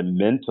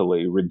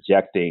fundamentally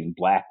rejecting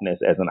Blackness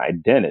as an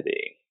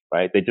identity,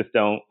 right? They just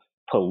don't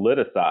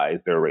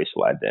politicize their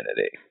racial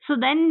identity. So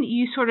then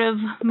you sort of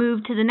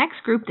move to the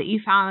next group that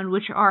you found,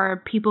 which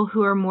are people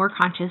who are more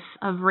conscious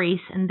of race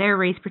and their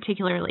race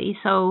particularly.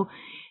 So,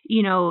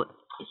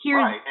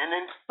 here's... Right, and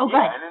then... Oh, go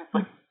ahead. And then it's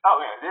like,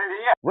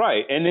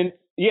 Right, and then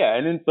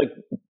it's like...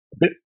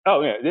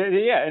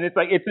 and it's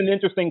like, it's an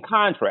interesting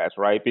contrast,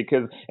 right?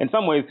 Because in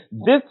some ways,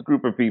 this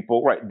group of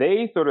people, right,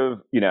 they sort of,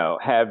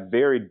 have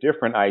very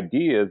different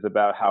ideas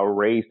about how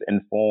race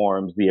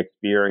informs the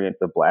experience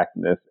of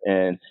Blackness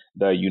in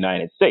the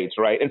United States,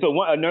 right? And so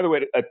another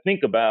way to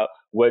think about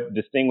what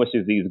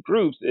distinguishes these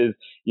groups is,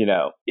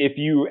 if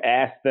you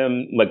ask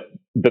them, like,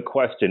 the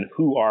question,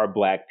 who are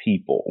Black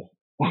people?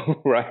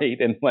 Right?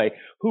 And like,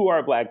 who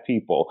are Black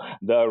people?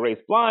 The race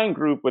blind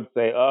group would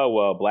say, oh,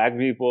 well, Black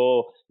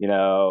people,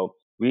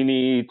 we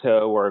need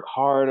to work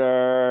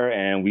harder,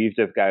 and we've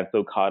just gotten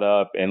so caught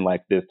up in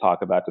like this talk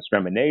about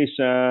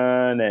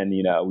discrimination, and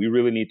we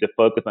really need to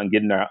focus on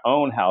getting our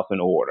own house in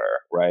order,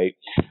 right?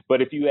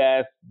 But if you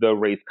ask the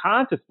race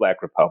conscious Black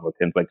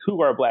Republicans, like,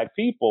 who are Black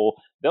people,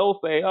 they'll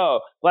say,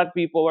 oh, Black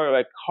people are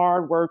like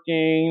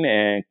hardworking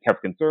and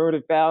have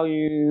conservative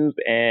values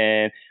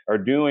and are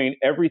doing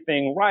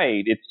everything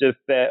right. It's just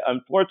that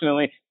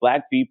unfortunately,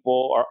 Black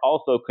people are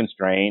also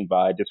constrained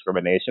by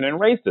discrimination and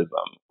racism,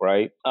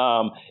 right?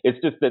 It's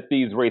just that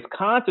these race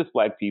conscious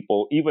Black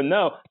people, even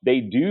though they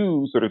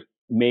do sort of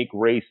make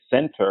race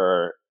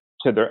center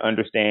to their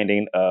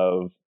understanding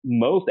of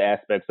most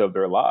aspects of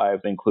their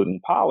lives,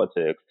 including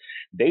politics,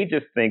 they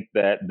just think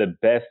that the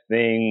best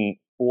thing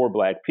for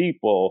Black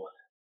people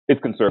is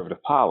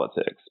conservative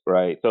politics,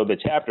 right? So the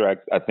chapter,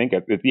 I think,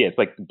 it's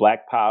like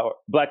Black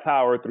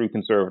power through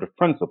conservative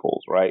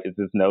principles, right? It's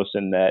this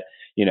notion that,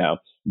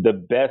 the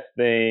best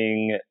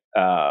thing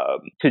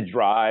to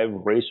drive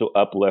racial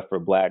uplift for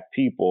Black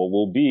people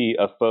will be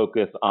a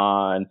focus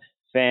on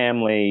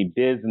family,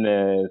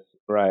 business,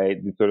 right?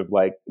 Sort of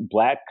like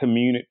Black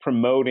community,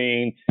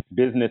 promoting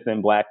business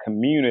in Black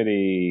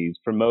communities,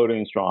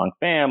 promoting strong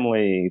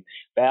families,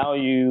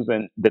 values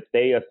and that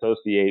they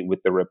associate with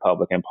the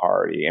Republican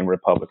Party and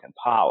Republican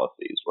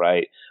policies,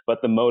 right? But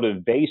the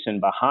motivation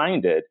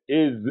behind it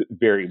is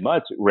very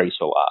much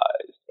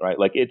racialized, right?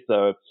 Like it's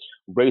a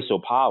racial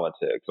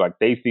politics. Like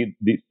they see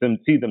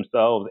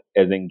themselves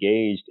as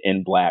engaged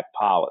in Black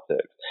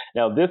politics.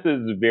 Now, this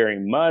is very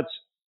much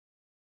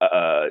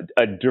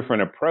a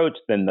different approach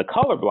than the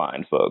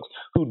colorblind folks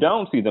who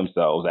don't see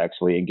themselves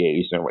actually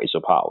engaged in racial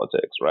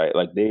politics, right?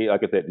 Like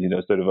like I said,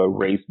 sort of a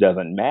race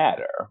doesn't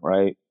matter,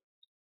 right?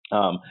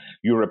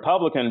 You're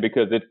Republican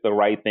because it's the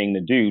right thing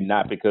to do,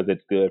 not because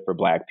it's good for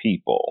Black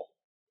people.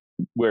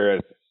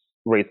 Whereas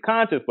race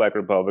conscious Black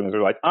Republicans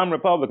are like, I'm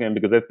Republican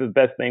because it's the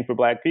best thing for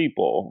Black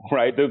people,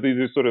 right? These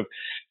are sort of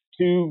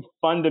two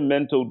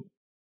fundamental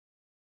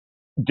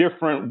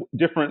different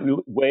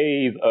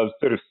ways of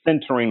sort of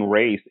centering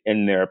race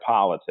in their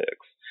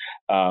politics.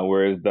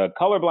 Whereas the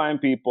colorblind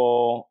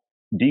people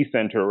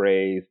decenter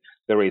race,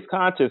 the race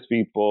conscious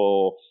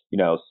people,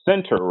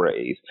 center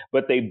race,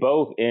 but they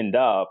both end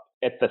up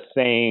at the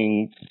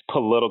same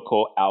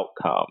political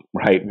outcome,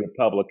 right?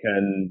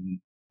 Republican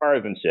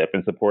partisanship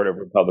in support of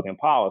Republican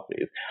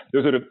policies.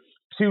 There's sort of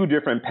two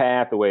different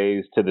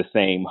pathways to the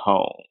same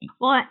home.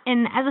 Well,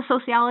 and as a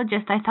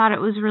sociologist, I thought it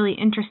was really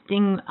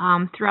interesting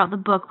throughout the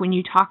book when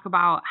you talk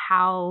about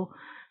how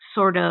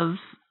sort of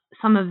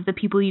some of the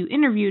people you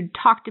interviewed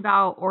talked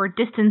about or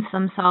distanced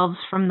themselves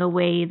from the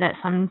way that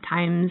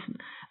sometimes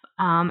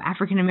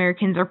African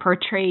Americans are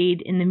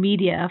portrayed in the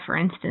media, for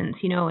instance,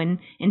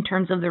 in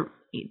terms of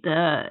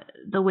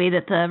the way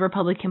that the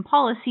Republican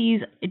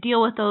policies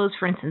deal with those,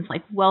 for instance,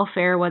 like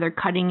welfare, whether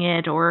cutting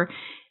it or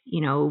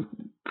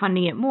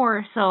funding it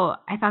more. So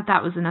I thought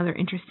that was another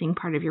interesting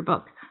part of your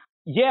book.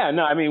 Yeah,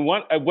 no, I mean,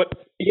 one of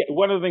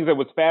the things that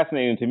was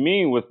fascinating to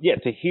me was,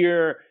 to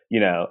hear,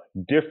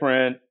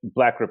 different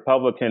Black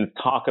Republicans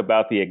talk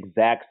about the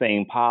exact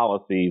same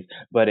policies,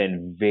 but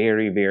in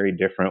very, very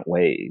different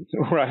ways,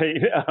 right?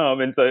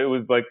 And so it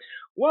was like,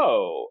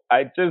 whoa,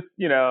 I just,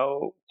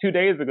 2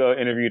 days ago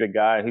interviewed a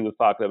guy who was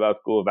talking about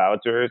school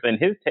vouchers, and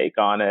his take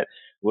on it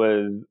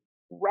was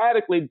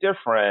radically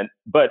different,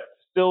 but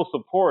still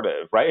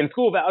supportive, right? And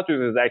school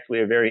vouchers is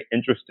actually a very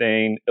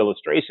interesting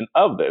illustration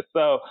of this.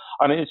 So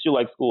on an issue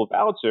like school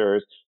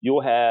vouchers,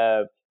 you'll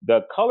have the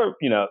color,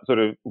 sort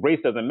of race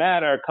doesn't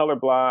matter,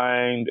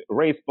 colorblind,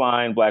 race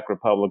blind Black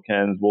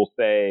Republicans will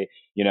say,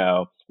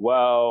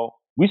 well,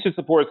 we should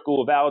support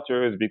school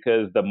vouchers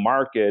because the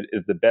market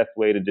is the best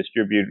way to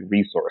distribute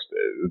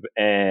resources.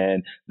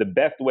 And the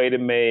best way to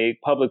make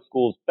public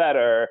schools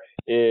better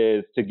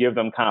is to give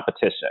them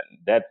competition.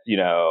 That's,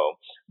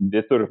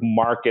 this sort of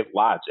market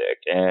logic.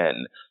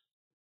 And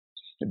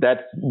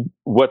that's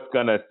what's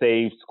going to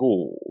save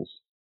schools,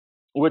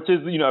 which is,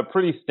 a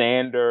pretty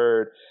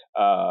standard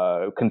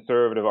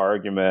conservative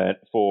argument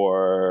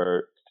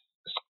for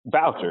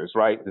vouchers,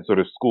 right? The sort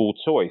of school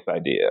choice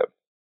idea.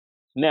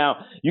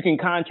 Now, you can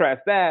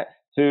contrast that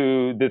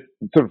to this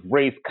sort of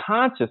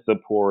race-conscious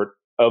support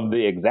of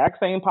the exact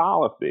same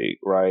policy,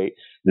 right?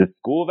 The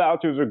school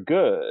vouchers are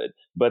good,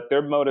 but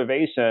their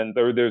motivations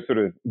or their sort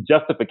of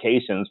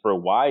justifications for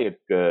why it's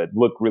good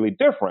look really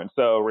different.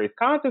 So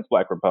race-conscious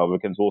Black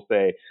Republicans will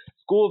say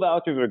school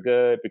vouchers are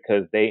good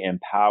because they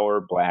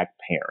empower Black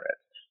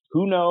parents.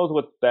 Who knows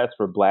what's best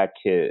for Black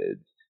kids?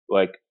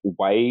 Like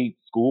white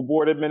school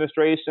board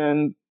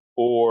administrations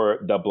or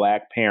the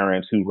Black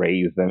parents who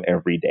raise them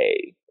every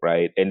day,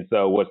 right? And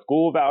so what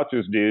school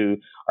vouchers do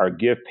are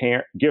give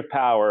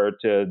power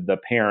to the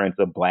parents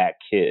of Black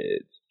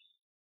kids.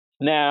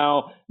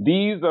 Now,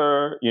 these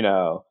are,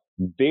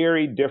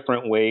 very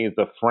different ways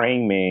of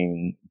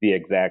framing the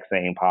exact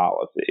same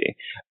policy.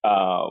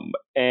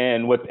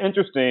 And what's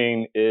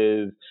interesting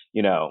is,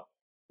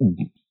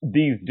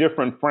 these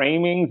different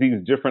framings,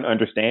 these different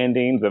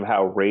understandings of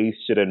how race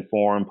should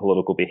inform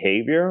political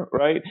behavior,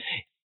 right?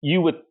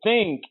 You would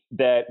think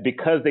that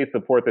because they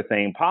support the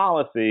same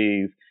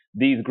policies,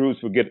 these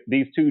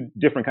two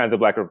different kinds of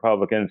Black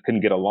Republicans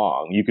couldn't get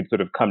along. You could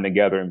sort of come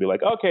together and be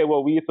like, okay,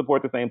 well, we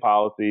support the same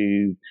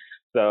policies,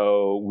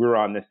 so we're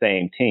on the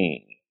same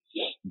team.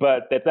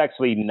 But that's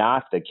actually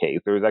not the case.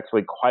 There's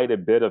actually quite a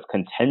bit of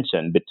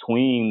contention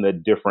between the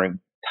different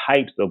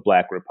types of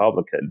Black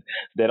Republicans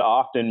that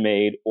often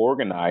made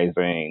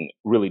organizing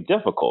really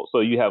difficult. So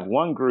you have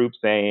one group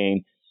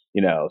saying,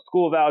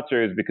 school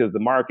vouchers because the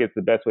market's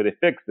the best way to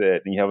fix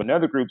it. And you have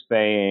another group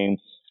saying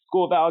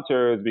school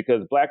vouchers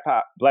because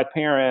Black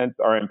parents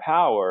are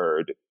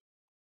empowered.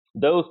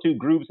 Those two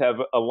groups have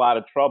a lot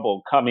of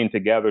trouble coming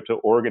together to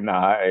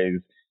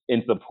organize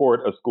in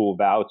support of school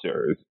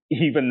vouchers,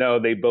 even though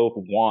they both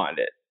want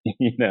it,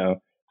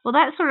 Well,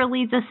 that sort of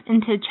leads us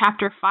into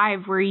Chapter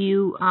 5, where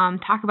you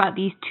talk about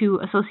these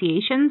two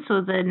associations, so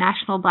the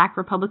National Black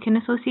Republican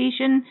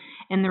Association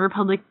and the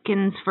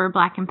Republicans for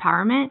Black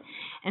Empowerment.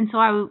 And so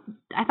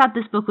I thought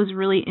this book was a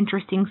really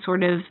interesting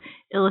sort of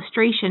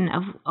illustration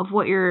of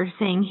what you're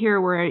saying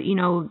here, where,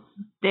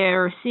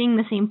 they're seeing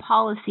the same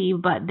policy,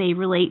 but they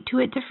relate to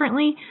it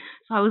differently.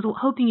 So I was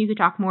hoping you could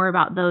talk more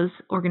about those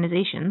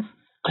organizations.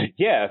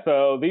 Yeah,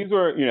 so these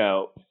were,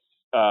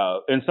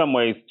 in some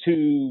ways,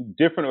 two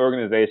different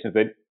organizations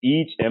that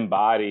each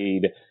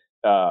embodied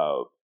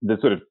the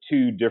sort of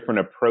two different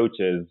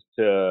approaches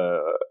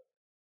to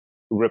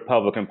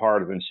Republican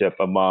partisanship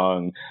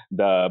among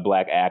the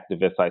Black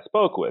activists I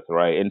spoke with,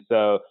 right? And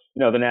so,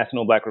 the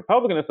National Black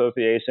Republican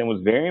Association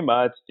was very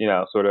much,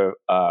 sort of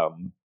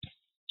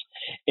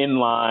in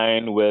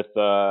line with,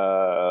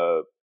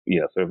 sort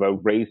of a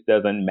race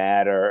doesn't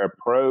matter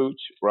approach,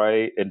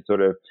 right? And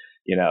sort of,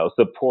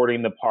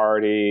 supporting the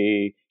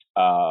party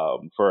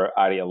for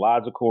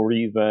ideological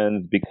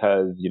reasons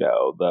because,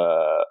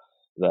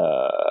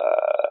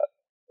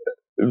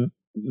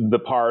 the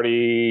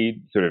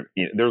party sort of,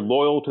 they're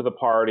loyal to the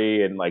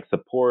party and like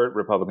support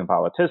Republican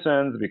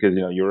politicians because,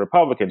 you're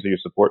Republican, so you're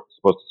supposed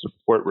to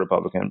support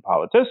Republican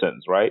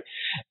politicians, right?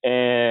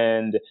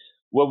 And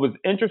what was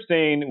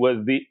interesting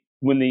was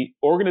when the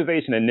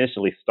organization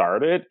initially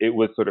started, it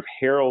was sort of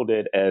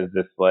heralded as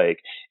this like,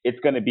 it's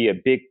going to be a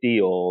big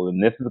deal.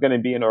 And this is going to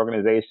be an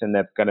organization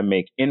that's going to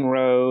make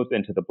inroads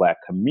into the Black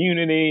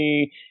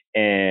community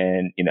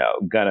and,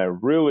 going to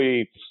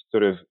really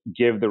sort of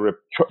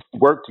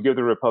work to give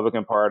the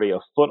Republican Party a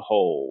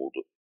foothold,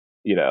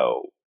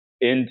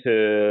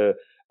 into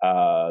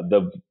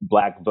the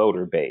Black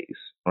voter base,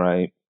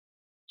 right?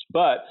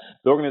 But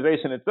the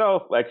organization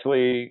itself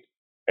actually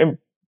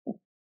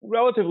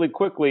relatively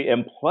quickly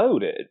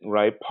imploded,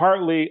 right?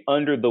 Partly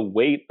under the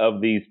weight of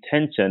these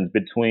tensions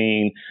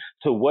between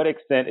to what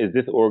extent is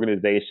this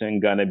organization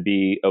going to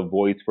be a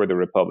voice for the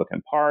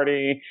Republican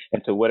Party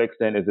and to what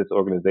extent is this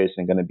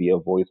organization going to be a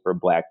voice for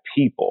Black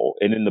people.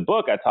 And in the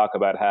book, I talk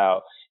about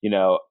how,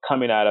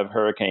 coming out of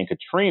Hurricane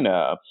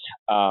Katrina,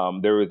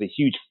 there was a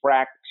huge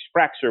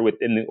fracture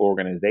within the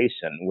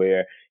organization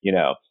where,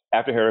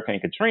 after Hurricane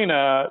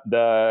Katrina,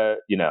 the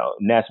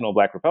National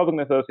Black Republican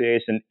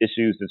Association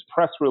issues this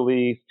press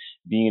release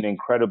being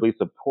incredibly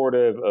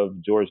supportive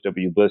of George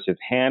W. Bush's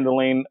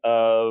handling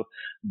of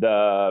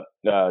the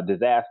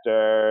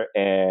disaster.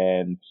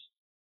 And,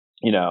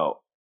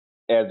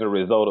 as a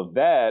result of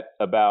that,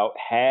 about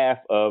half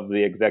of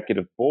the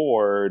executive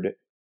board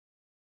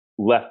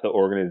left the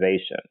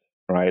organization,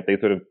 right? They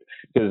sort of,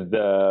 because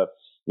the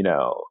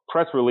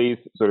press release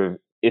sort of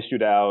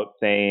issued out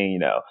saying,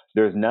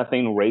 there's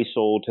nothing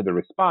racial to the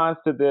response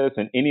to this,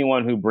 and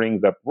anyone who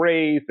brings up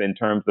race in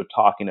terms of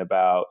talking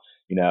about,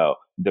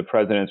 the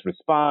president's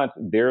response,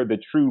 they're the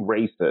true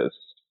racists.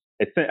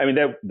 I mean,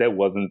 that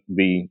wasn't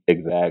the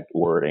exact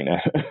wording,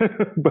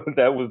 but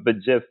that was the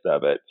gist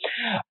of it.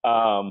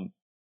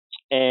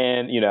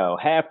 And,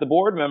 half the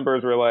board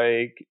members were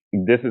like,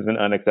 this is an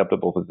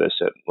unacceptable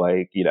position.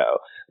 Like,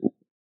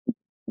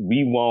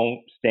 we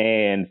won't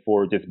stand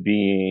for just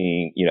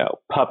being,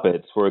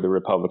 puppets for the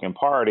Republican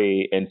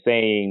Party and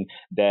saying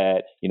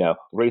that,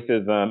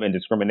 racism and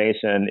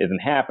discrimination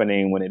isn't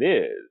happening when it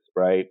is,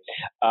 right?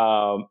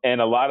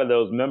 And a lot of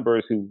those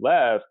members who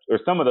left, or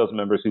some of those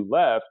members who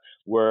left,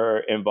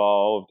 were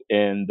involved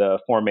in the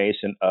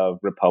formation of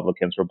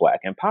Republicans for Black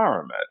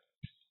Empowerment.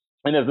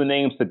 And as the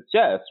name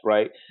suggests,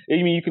 right,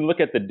 I mean, you can look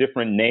at the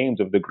different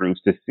names of the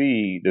groups to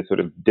see the sort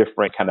of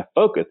different kind of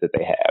focus that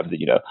they have.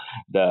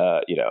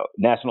 The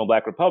National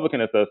Black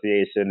Republican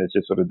Association is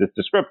just sort of this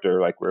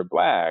descriptor, like we're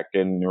Black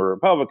and we're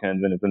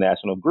Republicans, and it's a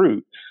national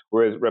group.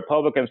 Whereas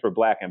Republicans for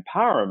Black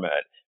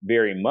Empowerment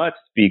very much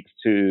speaks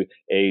to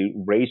a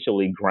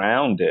racially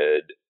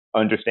grounded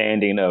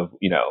understanding of,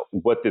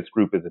 what this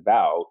group is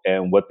about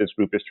and what this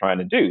group is trying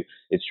to do.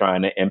 It's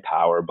trying to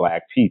empower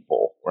Black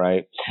people,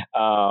 right?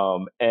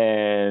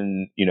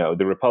 And,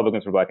 the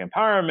Republicans for Black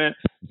Empowerment,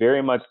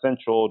 very much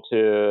central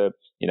to,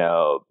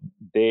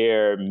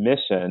 their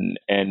mission,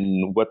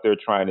 and what they're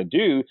trying to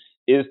do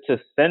is to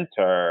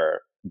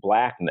center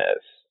Blackness,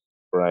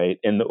 right,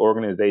 in the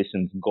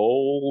organization's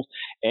goals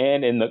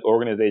and in the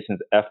organization's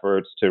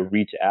efforts to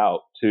reach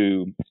out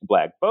to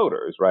Black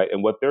voters, right?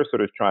 And what they're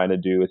sort of trying to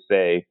do is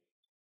say,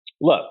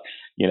 look,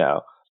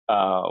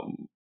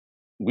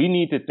 we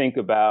need to think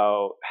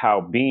about how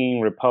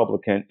being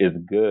Republican is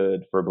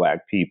good for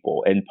Black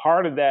people. And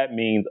part of that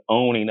means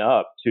owning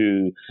up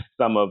to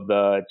some of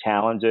the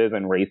challenges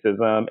and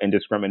racism and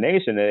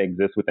discrimination that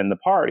exists within the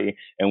party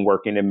and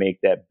working to make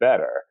that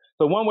better.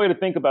 So one way to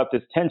think about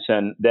this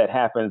tension that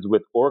happens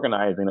with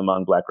organizing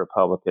among Black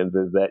Republicans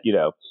is that,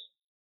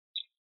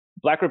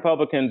 Black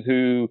Republicans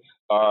who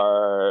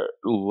are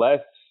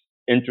less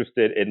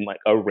interested in like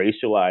a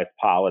racialized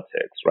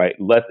politics, right?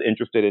 Less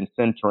interested in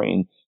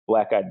centering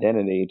Black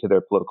identity to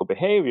their political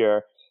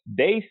behavior,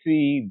 they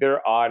see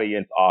their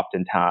audience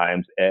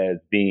oftentimes as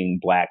being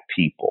Black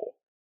people,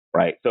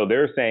 right? So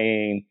they're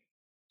saying,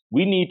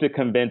 we need to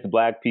convince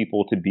Black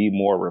people to be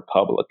more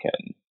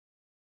Republican.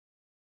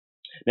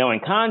 Now,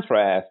 in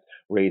contrast,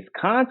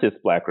 race-conscious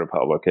Black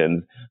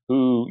Republicans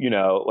who,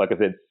 like I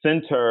said,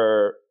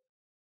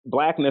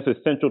 Blackness is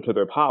central to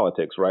their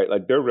politics, right?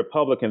 Like they're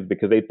Republicans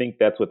because they think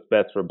that's what's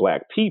best for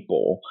Black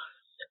people.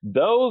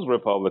 Those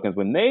Republicans,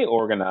 when they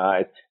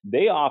organize,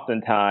 they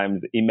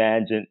oftentimes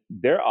imagine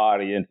their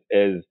audience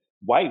as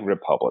white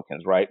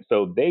Republicans, right?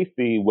 So they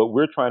see what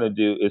we're trying to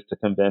do is to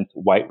convince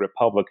white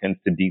Republicans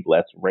to be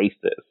less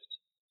racist.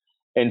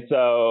 And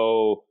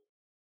so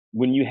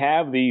when you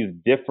have these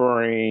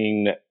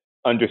differing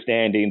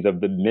understandings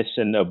of the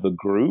mission of the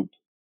group,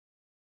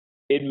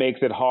 it makes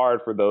it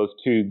hard for those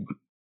two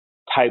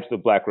types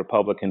of Black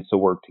Republicans to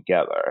work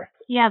together.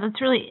 Yeah, that's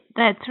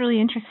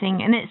really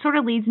interesting. And it sort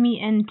of leads me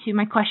into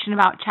my question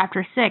about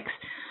Chapter 6,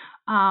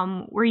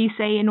 where you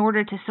say in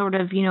order to sort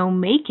of,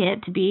 make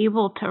it, to be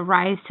able to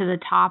rise to the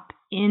top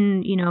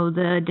in,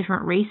 the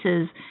different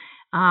races,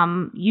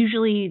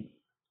 usually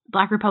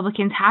Black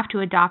Republicans have to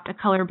adopt a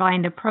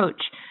colorblind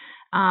approach.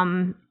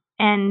 And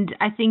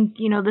I think,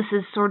 this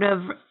is sort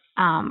of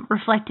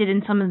reflected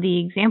in some of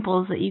the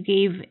examples that you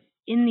gave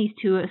in these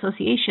two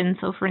associations.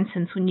 So, for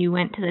instance, when you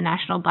went to the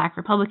National Black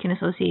Republican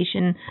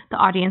Association, the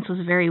audience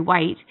was very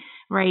white,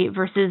 right,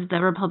 versus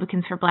the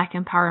Republicans for Black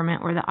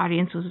Empowerment, where the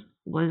audience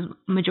was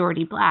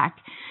majority Black.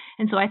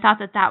 And so I thought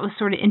that was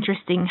sort of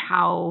interesting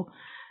how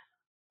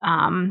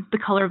the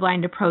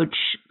colorblind approach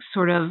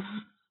sort of,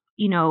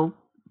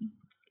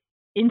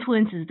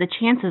 influences the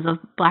chances of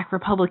Black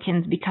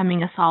Republicans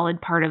becoming a solid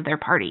part of their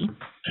party.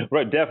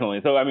 Right,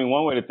 definitely. So,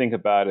 one way to think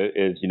about it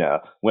is,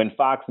 when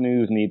Fox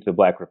News needs a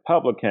Black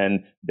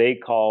Republican, they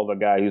call the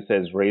guy who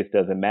says race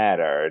doesn't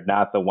matter,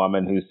 not the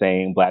woman who's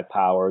saying Black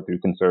power through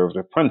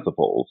conservative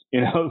principles,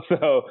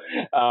 So,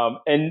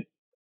 and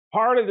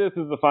part of this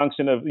is a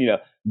function of,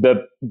 the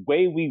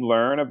way we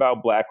learn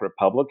about Black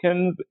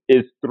Republicans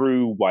is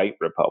through white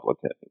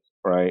Republicans,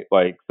 right?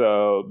 Like,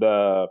 so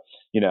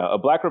a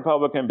Black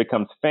Republican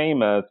becomes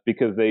famous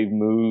because they've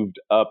moved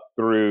up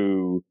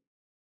through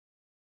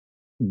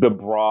the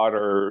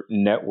broader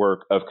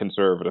network of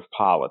conservative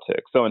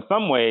politics. So in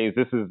some ways,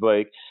 this is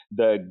like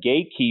the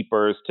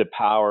gatekeepers to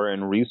power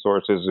and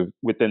resources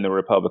within the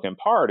Republican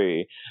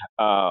Party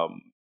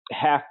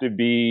have to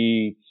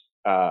be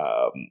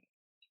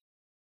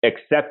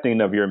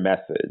accepting of your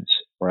message,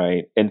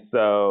 right? And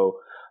so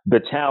the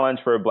challenge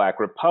for Black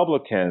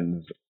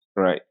Republicans,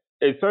 right,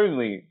 it's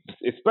certainly,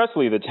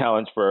 especially the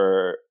challenge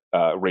for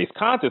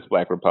race-conscious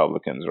Black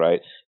Republicans, right,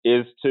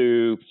 is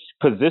to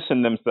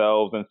position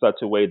themselves in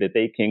such a way that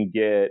they can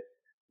get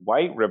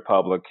white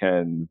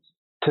Republicans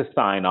to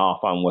sign off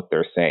on what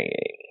they're saying.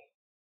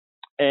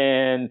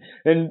 And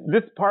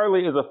this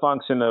partly is a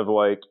function of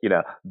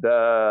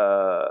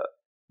the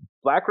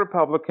Black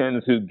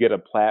Republicans who get a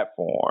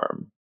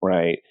platform,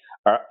 right,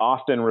 are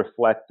often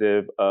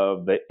reflective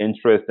of the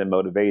interests and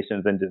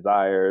motivations and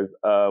desires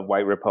of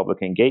white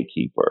Republican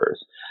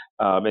gatekeepers.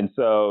 And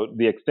so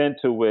the extent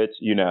to which,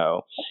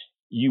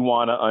 you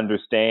want to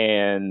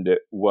understand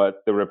what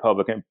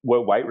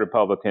white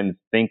Republicans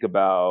think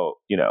about,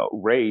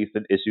 race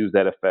and issues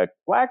that affect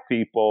Black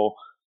people,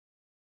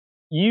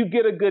 you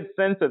get a good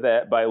sense of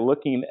that by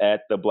looking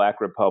at the Black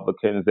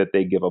Republicans that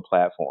they give a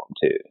platform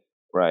to,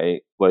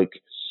 right?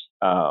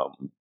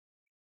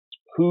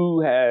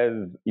 Who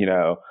has,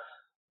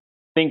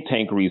 think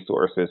tank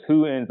resources,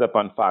 who ends up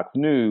on Fox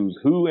News,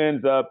 who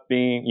ends up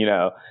being,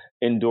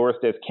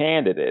 endorsed as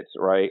candidates,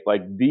 right?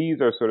 Like these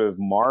are sort of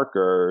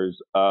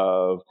markers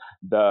of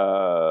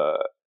the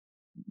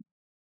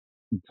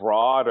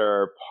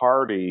broader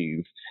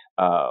party's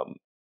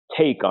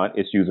take on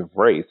issues of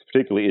race,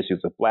 particularly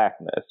issues of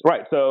Blackness,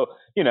 right? So,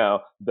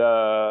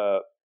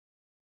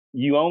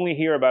 you only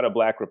hear about a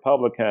Black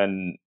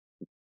Republican,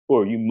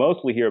 or you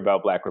mostly hear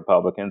about Black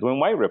Republicans when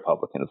white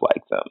Republicans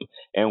like them.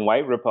 And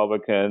white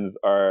Republicans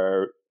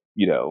are,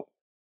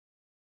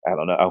 I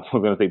don't know, I was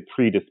going to say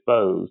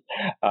predisposed.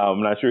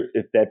 I'm not sure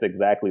if that's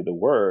exactly the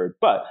word,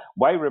 but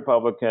white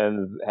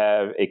Republicans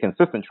have a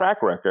consistent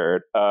track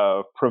record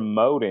of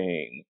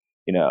promoting,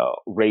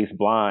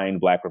 race-blind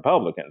Black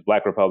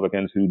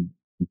Republicans who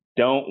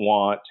don't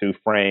want to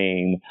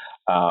frame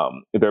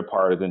their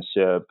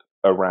partisanship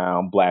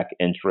around Black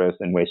interests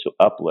and racial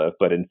uplift,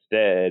 but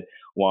instead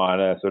want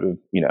to sort of,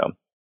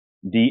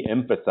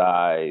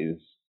 de-emphasize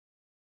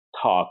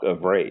talk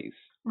of race.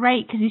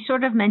 Right, because you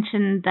sort of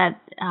mentioned that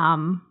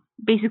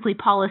basically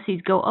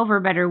policies go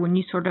over better when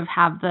you sort of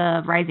have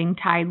the rising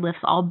tide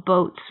lifts all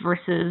boats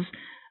versus,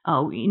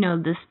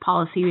 this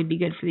policy would be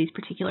good for these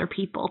particular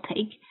people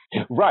take.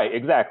 Right,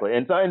 exactly.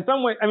 And so in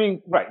some way,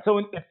 right.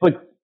 So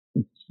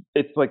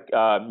it's like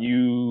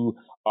you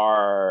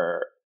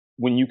are,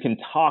 when you can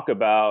talk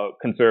about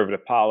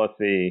conservative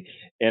policy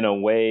in a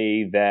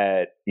way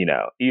that,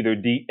 either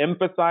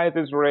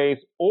de-emphasizes race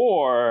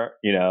or,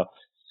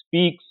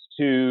 speaks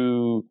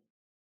to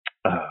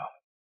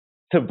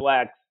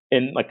Blacks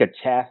in like a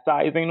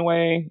chastising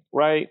way,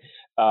 right?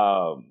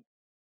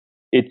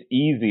 It's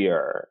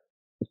easier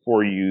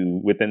for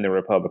you within the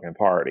Republican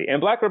Party.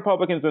 And Black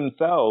Republicans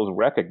themselves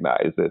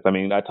recognize this.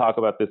 I talk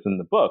about this in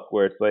the book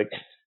where it's like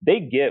they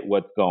get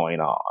what's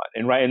going on.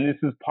 And this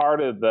is part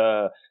of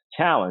the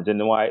challenge and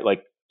why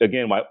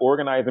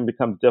organizing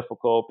becomes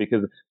difficult,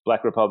 because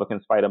Black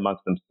Republicans fight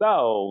amongst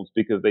themselves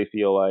because they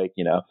feel like,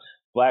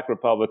 Black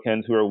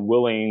Republicans who are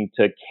willing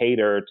to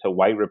cater to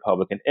white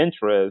Republican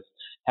interests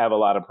have a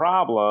lot of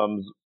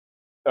problems,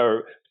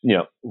 or,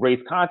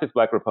 race-conscious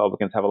Black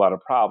Republicans have a lot of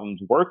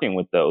problems working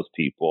with those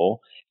people.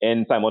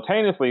 And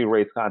simultaneously,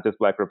 race-conscious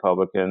Black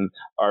Republicans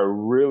are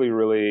really,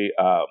 really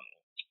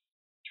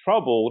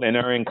troubled and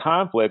are in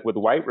conflict with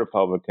white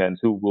Republicans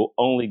who will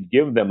only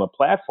give them a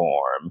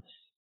platform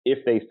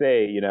if they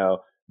say,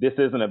 this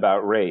isn't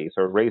about race,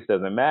 or race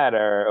doesn't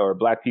matter, or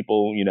Black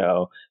people,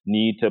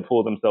 need to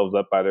pull themselves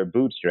up by their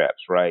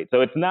bootstraps, right?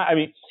 So it's not,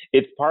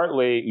 it's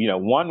partly,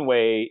 one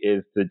way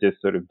is to just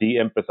sort of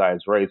de-emphasize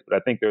race, but I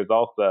think there's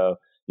also,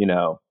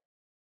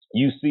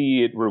 you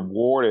see it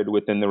rewarded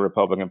within the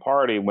Republican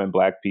Party when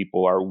Black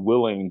people are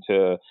willing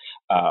to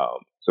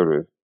sort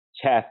of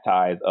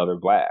chastise other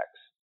Blacks.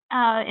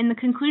 In the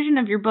conclusion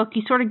of your book,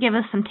 you sort of give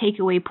us some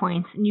takeaway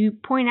points, and you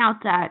point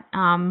out that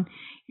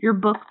your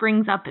book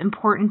brings up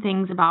important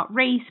things about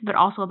race, but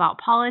also about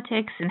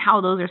politics and how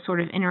those are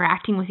sort of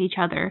interacting with each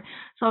other.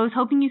 So I was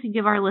hoping you could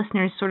give our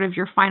listeners sort of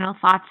your final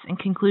thoughts and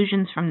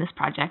conclusions from this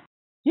project.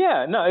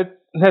 Yeah, no,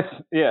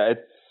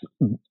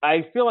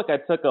 I feel like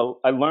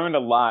I learned a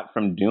lot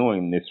from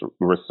doing this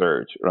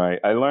research, right?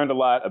 I learned a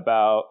lot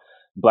about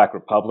Black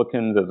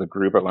Republicans as a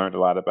group. I learned a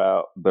lot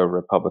about the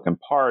Republican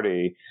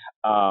Party,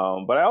 but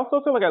I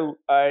also feel like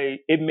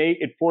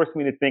it forced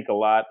me to think a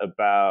lot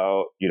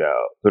about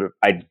sort of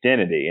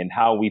identity and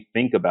how we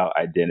think about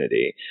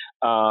identity,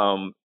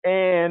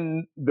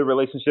 and the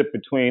relationship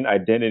between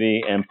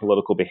identity and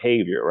political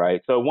behavior.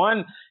 Right. So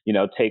one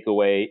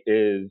takeaway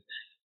is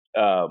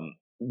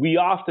we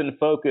often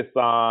focus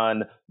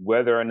on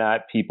whether or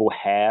not people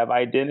have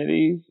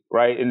identities,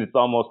 right? And it's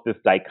almost this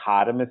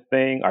dichotomous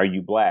thing. Are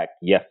you Black?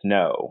 Yes,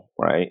 no,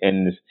 right?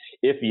 And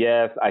if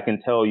yes, I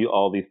can tell you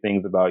all these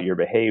things about your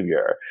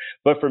behavior.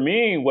 But for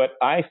me, what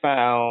I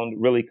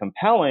found really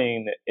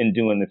compelling in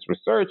doing this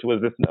research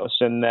was this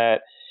notion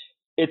that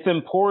it's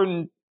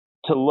important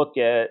to look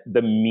at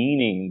the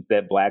meanings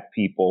that Black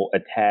people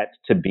attach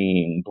to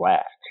being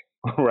Black.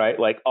 Right?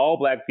 Like all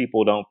Black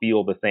people don't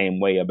feel the same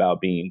way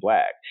about being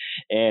Black.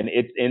 And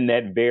it's in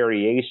that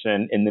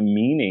variation in the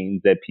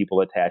meanings that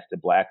people attach to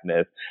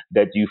Blackness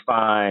that you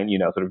find,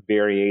 sort of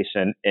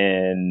variation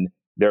in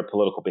their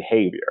political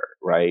behavior,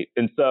 right?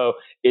 And so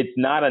it's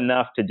not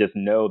enough to just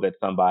know that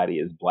somebody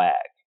is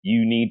Black.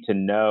 You need to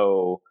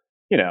know,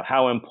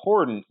 how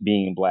important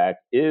being Black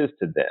is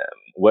to them.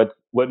 What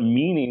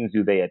meanings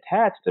do they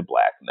attach to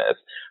Blackness,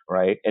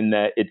 right? And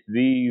that it's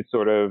these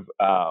sort of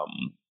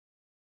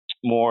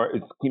more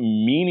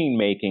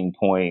meaning-making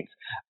points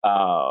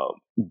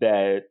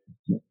that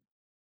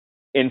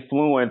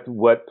influence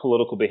what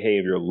political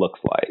behavior looks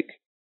like.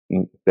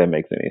 If that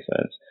makes any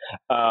sense.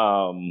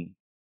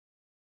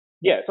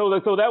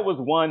 So that was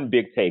one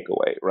big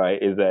takeaway,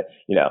 right? Is that,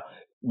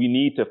 we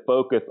need to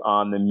focus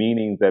on the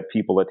meanings that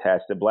people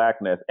attach to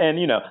Blackness. And,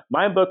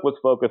 my book was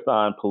focused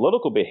on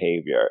political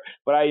behavior,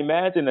 but I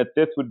imagine that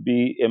this would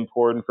be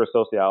important for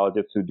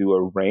sociologists who do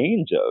a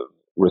range of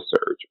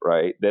research,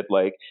 right? That,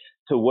 like,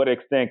 to what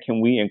extent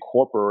can we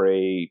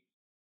incorporate,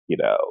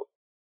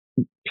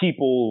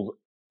 people's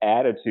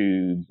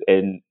attitudes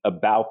and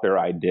about their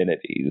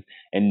identities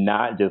and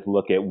not just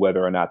look at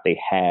whether or not they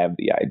have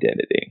the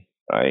identity,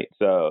 right?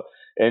 So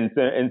it's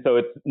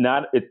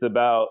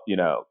about,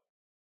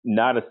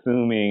 not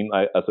assuming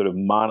a sort of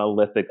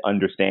monolithic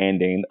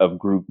understanding of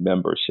group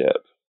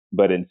membership,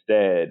 but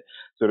instead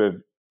sort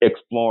of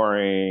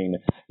exploring,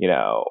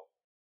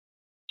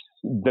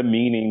 the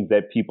meanings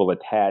that people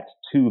attach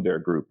to their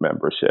group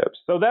memberships.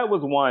 So that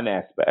was one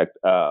aspect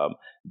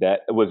that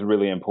was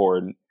really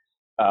important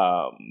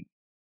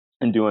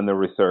in doing the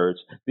research.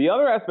 The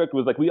other aspect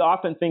was, like, we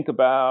often think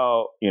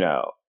about,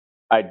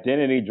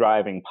 identity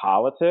driving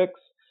politics,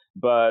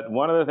 but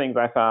one of the things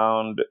I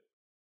found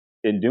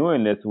in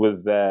doing this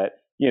was that,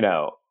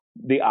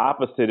 the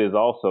opposite is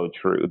also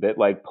true, that,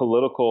 like,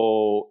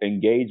 political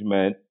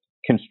engagement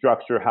can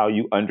structure how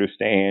you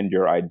understand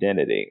your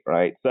identity,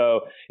 right?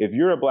 So if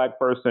you're a Black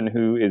person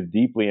who is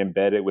deeply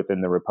embedded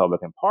within the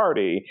Republican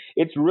Party,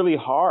 it's really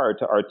hard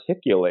to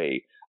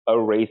articulate a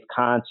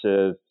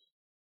race-conscious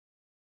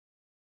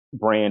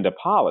brand of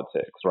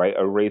politics, right?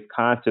 A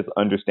race-conscious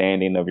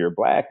understanding of your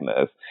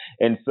Blackness.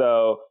 And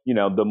so,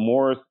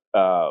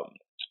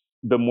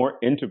 the more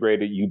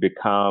integrated you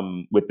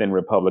become within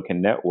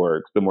Republican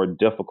networks, the more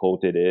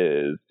difficult it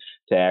is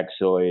to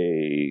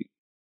actually,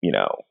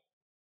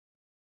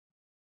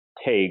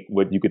 take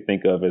what you could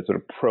think of as sort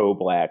of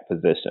pro-Black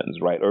positions,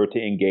 right? Or to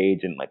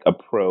engage in, like, a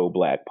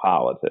pro-Black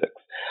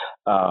politics.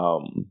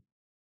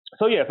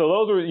 So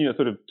those were,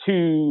 sort of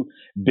two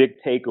big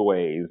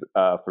takeaways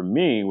for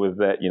me, was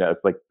that,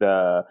 it's like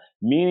the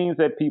meanings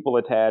that people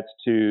attach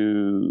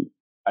to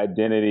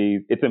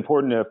identities. It's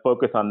important to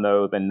focus on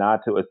those and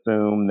not to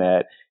assume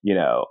that,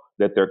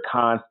 that they're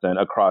constant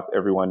across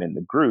everyone in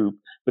the group,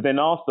 but then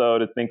also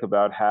to think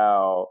about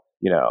how,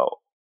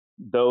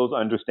 those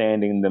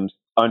understandings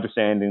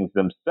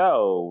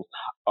themselves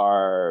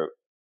are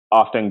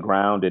often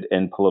grounded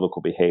in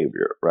political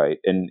behavior, right?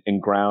 And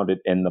grounded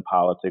in the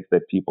politics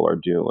that people are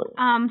doing.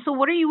 So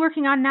what are you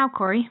working on now,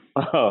 Corey?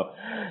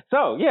 I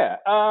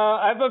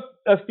have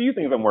a few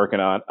things I'm working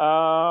on.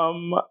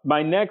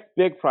 My next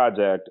big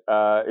project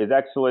is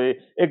actually,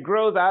 it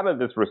grows out of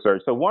this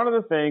research. So one of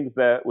the things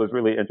that was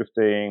really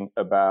interesting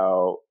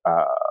about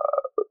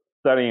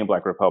studying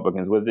Black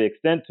Republicans was the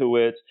extent to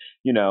which,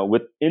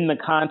 within the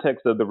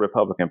context of the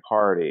Republican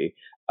Party,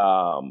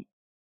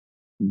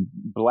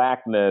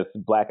 Blackness,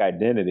 Black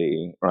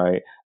identity,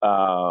 right,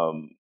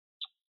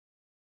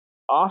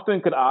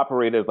 often could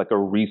operate as, like, a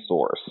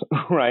resource,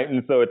 right?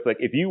 And so it's like,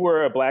 if you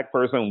were a Black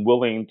person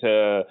willing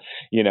to,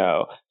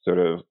 sort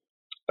of,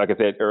 like I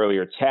said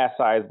earlier,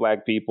 chastise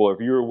Black people, if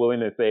you were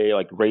willing to say,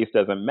 like, race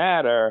doesn't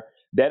matter,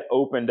 that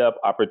opened up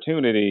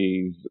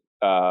opportunities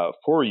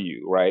for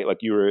you, right? Like,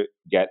 you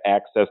got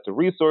access to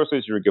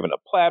resources, you were given a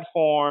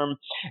platform.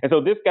 And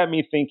so this got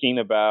me thinking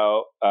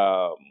about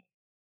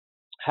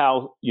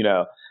how,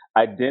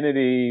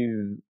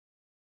 identities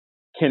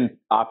can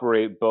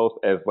operate both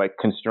as, like,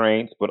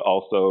 constraints, but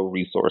also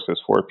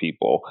resources for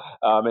people.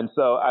 And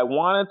so I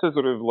wanted to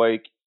sort of,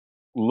 like,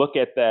 look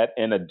at that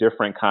in a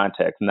different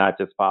context, not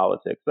just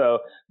politics. So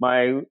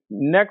my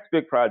next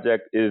big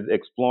project is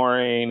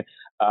exploring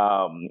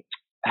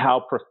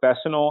how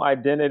professional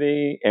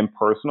identity and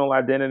personal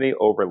identity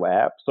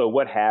overlap. So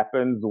what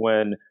happens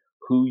when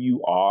who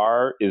you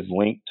are is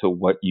linked to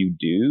what you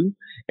do.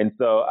 And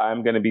so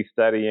I'm going to be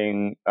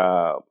studying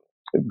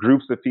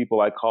groups of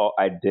people I call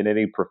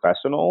identity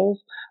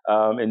professionals.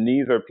 And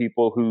these are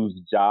people whose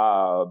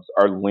jobs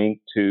are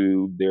linked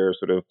to their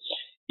sort of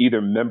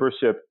either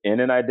membership in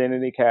an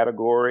identity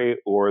category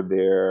or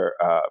their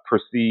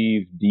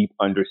perceived deep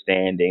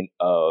understanding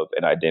of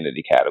an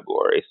identity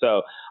category.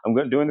 So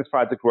I'm doing this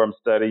project where I'm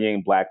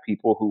studying Black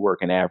people who work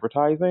in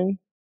advertising.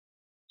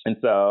 And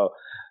so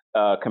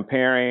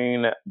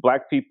comparing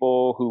Black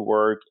people who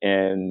work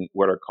in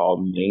what are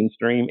called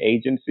mainstream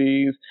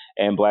agencies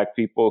and Black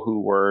people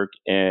who work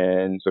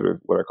in sort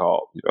of what are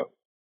called,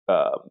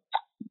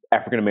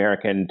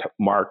 African-American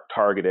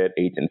targeted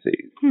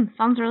agencies.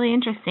 Sounds really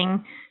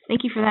interesting.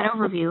 Thank you for that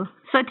overview.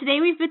 So today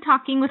we've been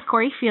talking with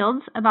Corey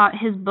Fields about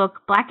his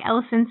book, Black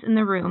Elephants in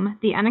the Room,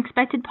 The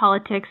Unexpected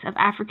Politics of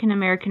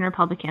African-American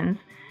Republicans.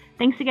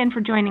 Thanks again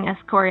for joining us,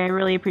 Corey. I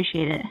really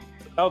appreciate it.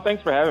 Oh,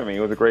 thanks for having me.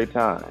 It was a great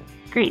time.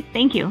 Great.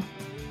 Thank you.